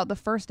pecked out the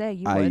first day.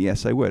 You would.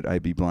 yes, I would.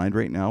 I'd be blind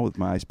right now with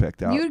my eyes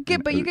pecked out. You'd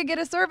get, but you could get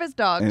a service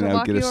dog and to I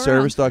walk would you get a around.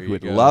 service dog There who you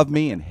would go. love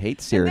me and hate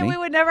And then Sirenny. we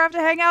would never have to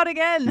hang out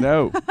again.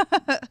 No,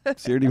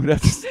 Sirenny would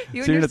have to.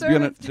 You and Sirenny your would have to be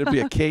on service there'd be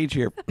a cage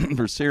here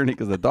for Sirenny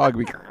because the dog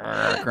would be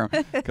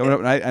coming up,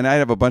 and I'd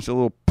have a bunch of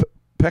little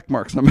peck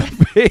marks on my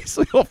face,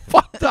 like all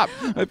fucked up.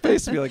 My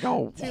face would be like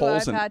all 2 eye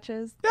holes and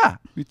patches. yeah,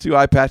 be 2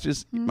 eye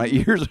patches. Mm-hmm. My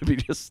ears would be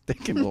just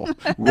sticking, little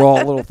raw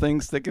little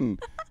things sticking.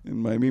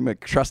 And my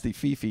trusty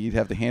Fifi, you'd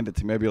have to hand it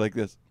to me. I'd be like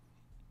this.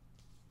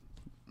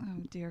 Oh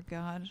dear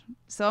God.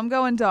 So I'm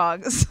going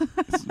dogs.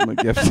 This is my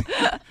gift.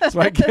 It's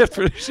my gift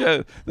for the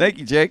show. Thank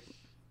you, Jake.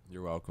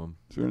 You're welcome.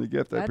 It's really a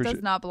gift. I That appreciate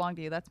does not belong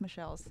to you. That's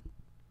Michelle's.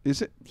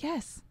 Is it?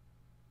 Yes.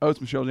 Oh, it's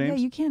Michelle Yeah,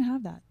 James? you can't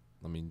have that.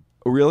 I mean,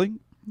 Oh, really?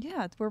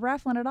 Yeah, we're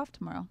raffling it off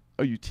tomorrow.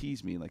 Oh, you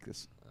tease me like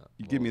this.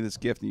 You give me this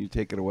gift and you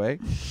take it away?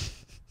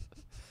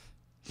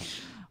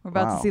 We're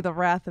about Wow. to see the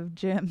wrath of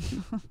Jim.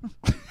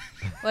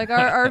 Like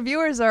our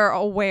viewers are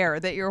aware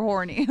that you're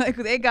horny. Like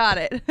they got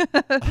it.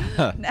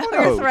 Now No,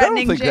 you're threatening I don't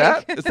think Jake.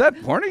 that. Is that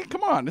horny?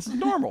 Come on, this is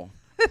normal.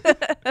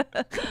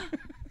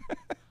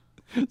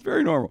 It's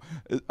very normal.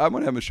 I'm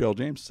going to have Michelle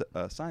James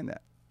sign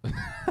that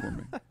for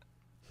me.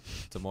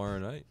 tomorrow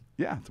night.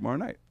 Yeah, tomorrow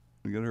night.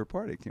 We go to her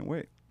party. Can't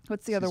wait.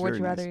 What's the other She's would very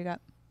you rather nice. you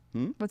got?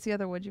 Hmm? What's the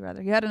other would you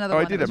rather? You had another Oh,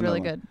 I one did that was have really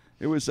another good.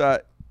 It was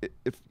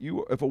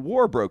if a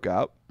war broke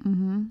out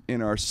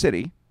in our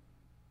city,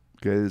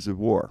 because of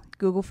war.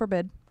 Google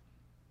forbid.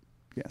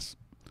 Yes.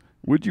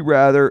 Would you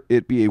rather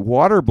it be a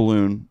water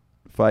balloon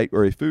fight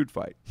or a food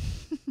fight?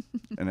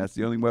 And that's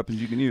the only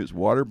weapons you can use: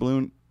 water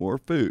balloon or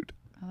food.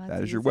 Oh, that's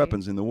That is your easy.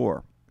 weapons in the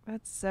war.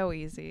 That's so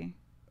easy.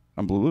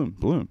 I'm balloon.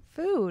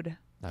 Food.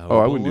 No, Oh,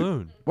 I wouldn't do-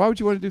 balloon. Why would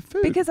you want to do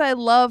food? Because I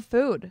love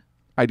food.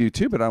 I do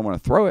too, but I don't want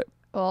to throw it.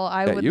 Well,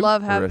 I At would you?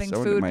 love Or having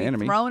someone- food my be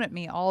enemy? thrown at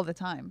me all the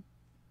time.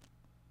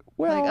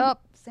 Well, Like,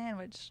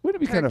 sandwich.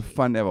 wouldn't it be kind of turkey,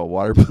 fun to have a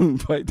water balloon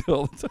fight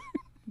all the time?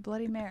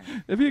 Bloody Mary.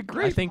 It'd be a I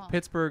great. think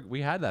Pittsburgh.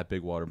 We had that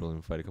big water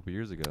balloon fight a couple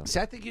years ago. See,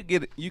 I think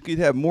you could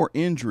have more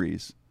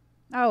injuries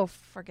Oh,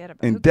 forget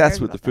about it. and deaths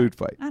with the food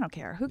fight. I don't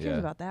care. Who cares Yeah.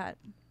 about that?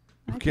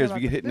 I Who care cares if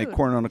about you get the hit in the food.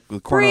 corner on the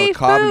Free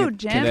cob food, and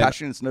get Jim.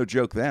 concussion? It's no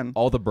joke then.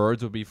 All the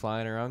birds would be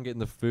flying around getting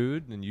the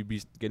food, and you'd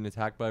be getting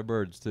attacked by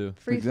birds too.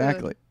 Free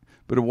Exactly. Food.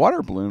 But a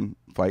water balloon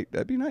fight,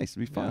 that'd be nice.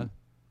 It'd be fun. Yeah.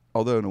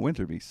 Although in the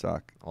winter, it'd be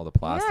suck. All the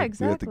plastic, Yeah, We'd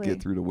have to exactly.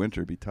 get through the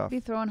winter. It'd be tough. Be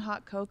throwing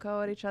hot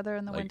cocoa at each other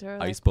in the like winter.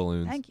 ice like,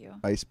 balloons. Thank you.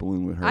 Ice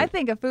balloon would hurt. I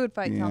think a food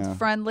fight Yeah. sounds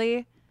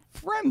friendly.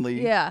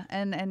 Friendly. Yeah,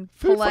 and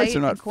Food polite fights are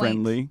not and quaint.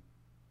 friendly.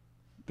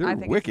 They're I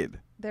think it's- wicked.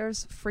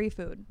 There's free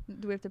food.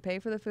 Do we have to pay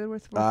for the food we're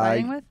I-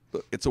 fighting with?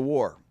 Look, it's a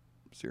war,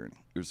 Sirenny.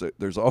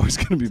 There's always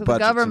going to be So the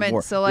budgets in government-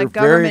 war. so, like,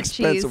 They're very government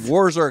expensive. cheese.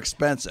 Wars are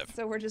expensive.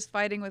 So we're just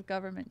fighting with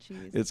government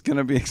cheese. It's going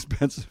to be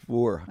expensive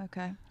war.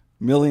 Okay.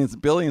 Millions,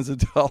 billions of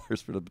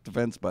dollars for the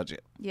defense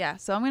budget. Yeah,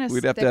 so I'm going to We'd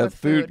stick have to have with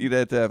food. You'd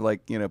have to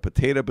have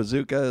potato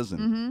bazookas and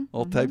Mhm,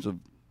 all types of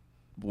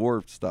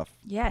war stuff.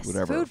 Yes,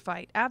 whatever. food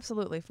fight.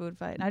 Absolutely food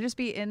fight. And I'd just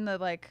be in the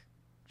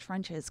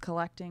trenches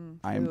collecting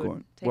food, I am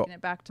going- taking well-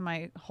 it back to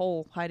my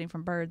hole hiding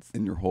from birds.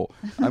 In your hole.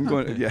 I'm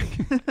going. Yeah,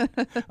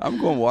 I'm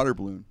going water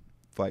balloon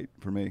fight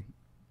for me.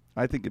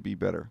 I think it'd be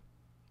better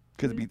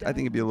because Who's I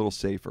think it'd be a down? little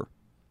safer.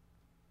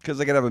 Because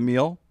I could have a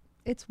meal.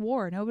 It's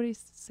war.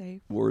 Nobody's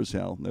safe. War is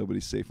hell.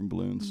 Nobody's safe from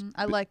balloons.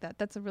 I like that.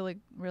 That's a really,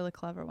 really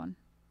clever one.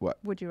 What?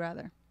 Would you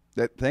rather?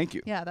 Thank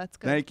you. Yeah, that's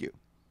good. Thank you.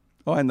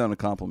 Oh, I know a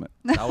compliment.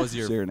 That was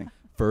your Sirenny.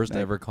 first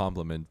Thank ever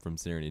compliment from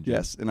Sirenny. Jim.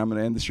 Yes, and I'm going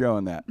to end the show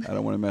on that. I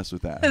don't want to mess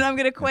with that. And I'm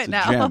going to quit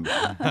That's now. a gem.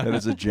 That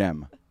is a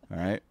gem. All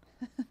right.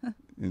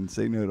 And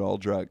say no to all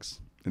drugs.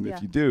 And Yeah.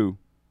 if you do,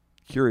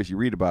 curious, you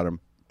read about them.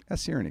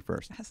 Ask Sirenny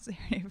first. That's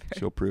very, very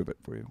She'll prove it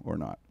for you or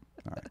not.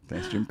 All right.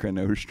 Thanks, Jim Crenn.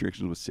 No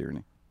restrictions with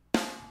Sirenny.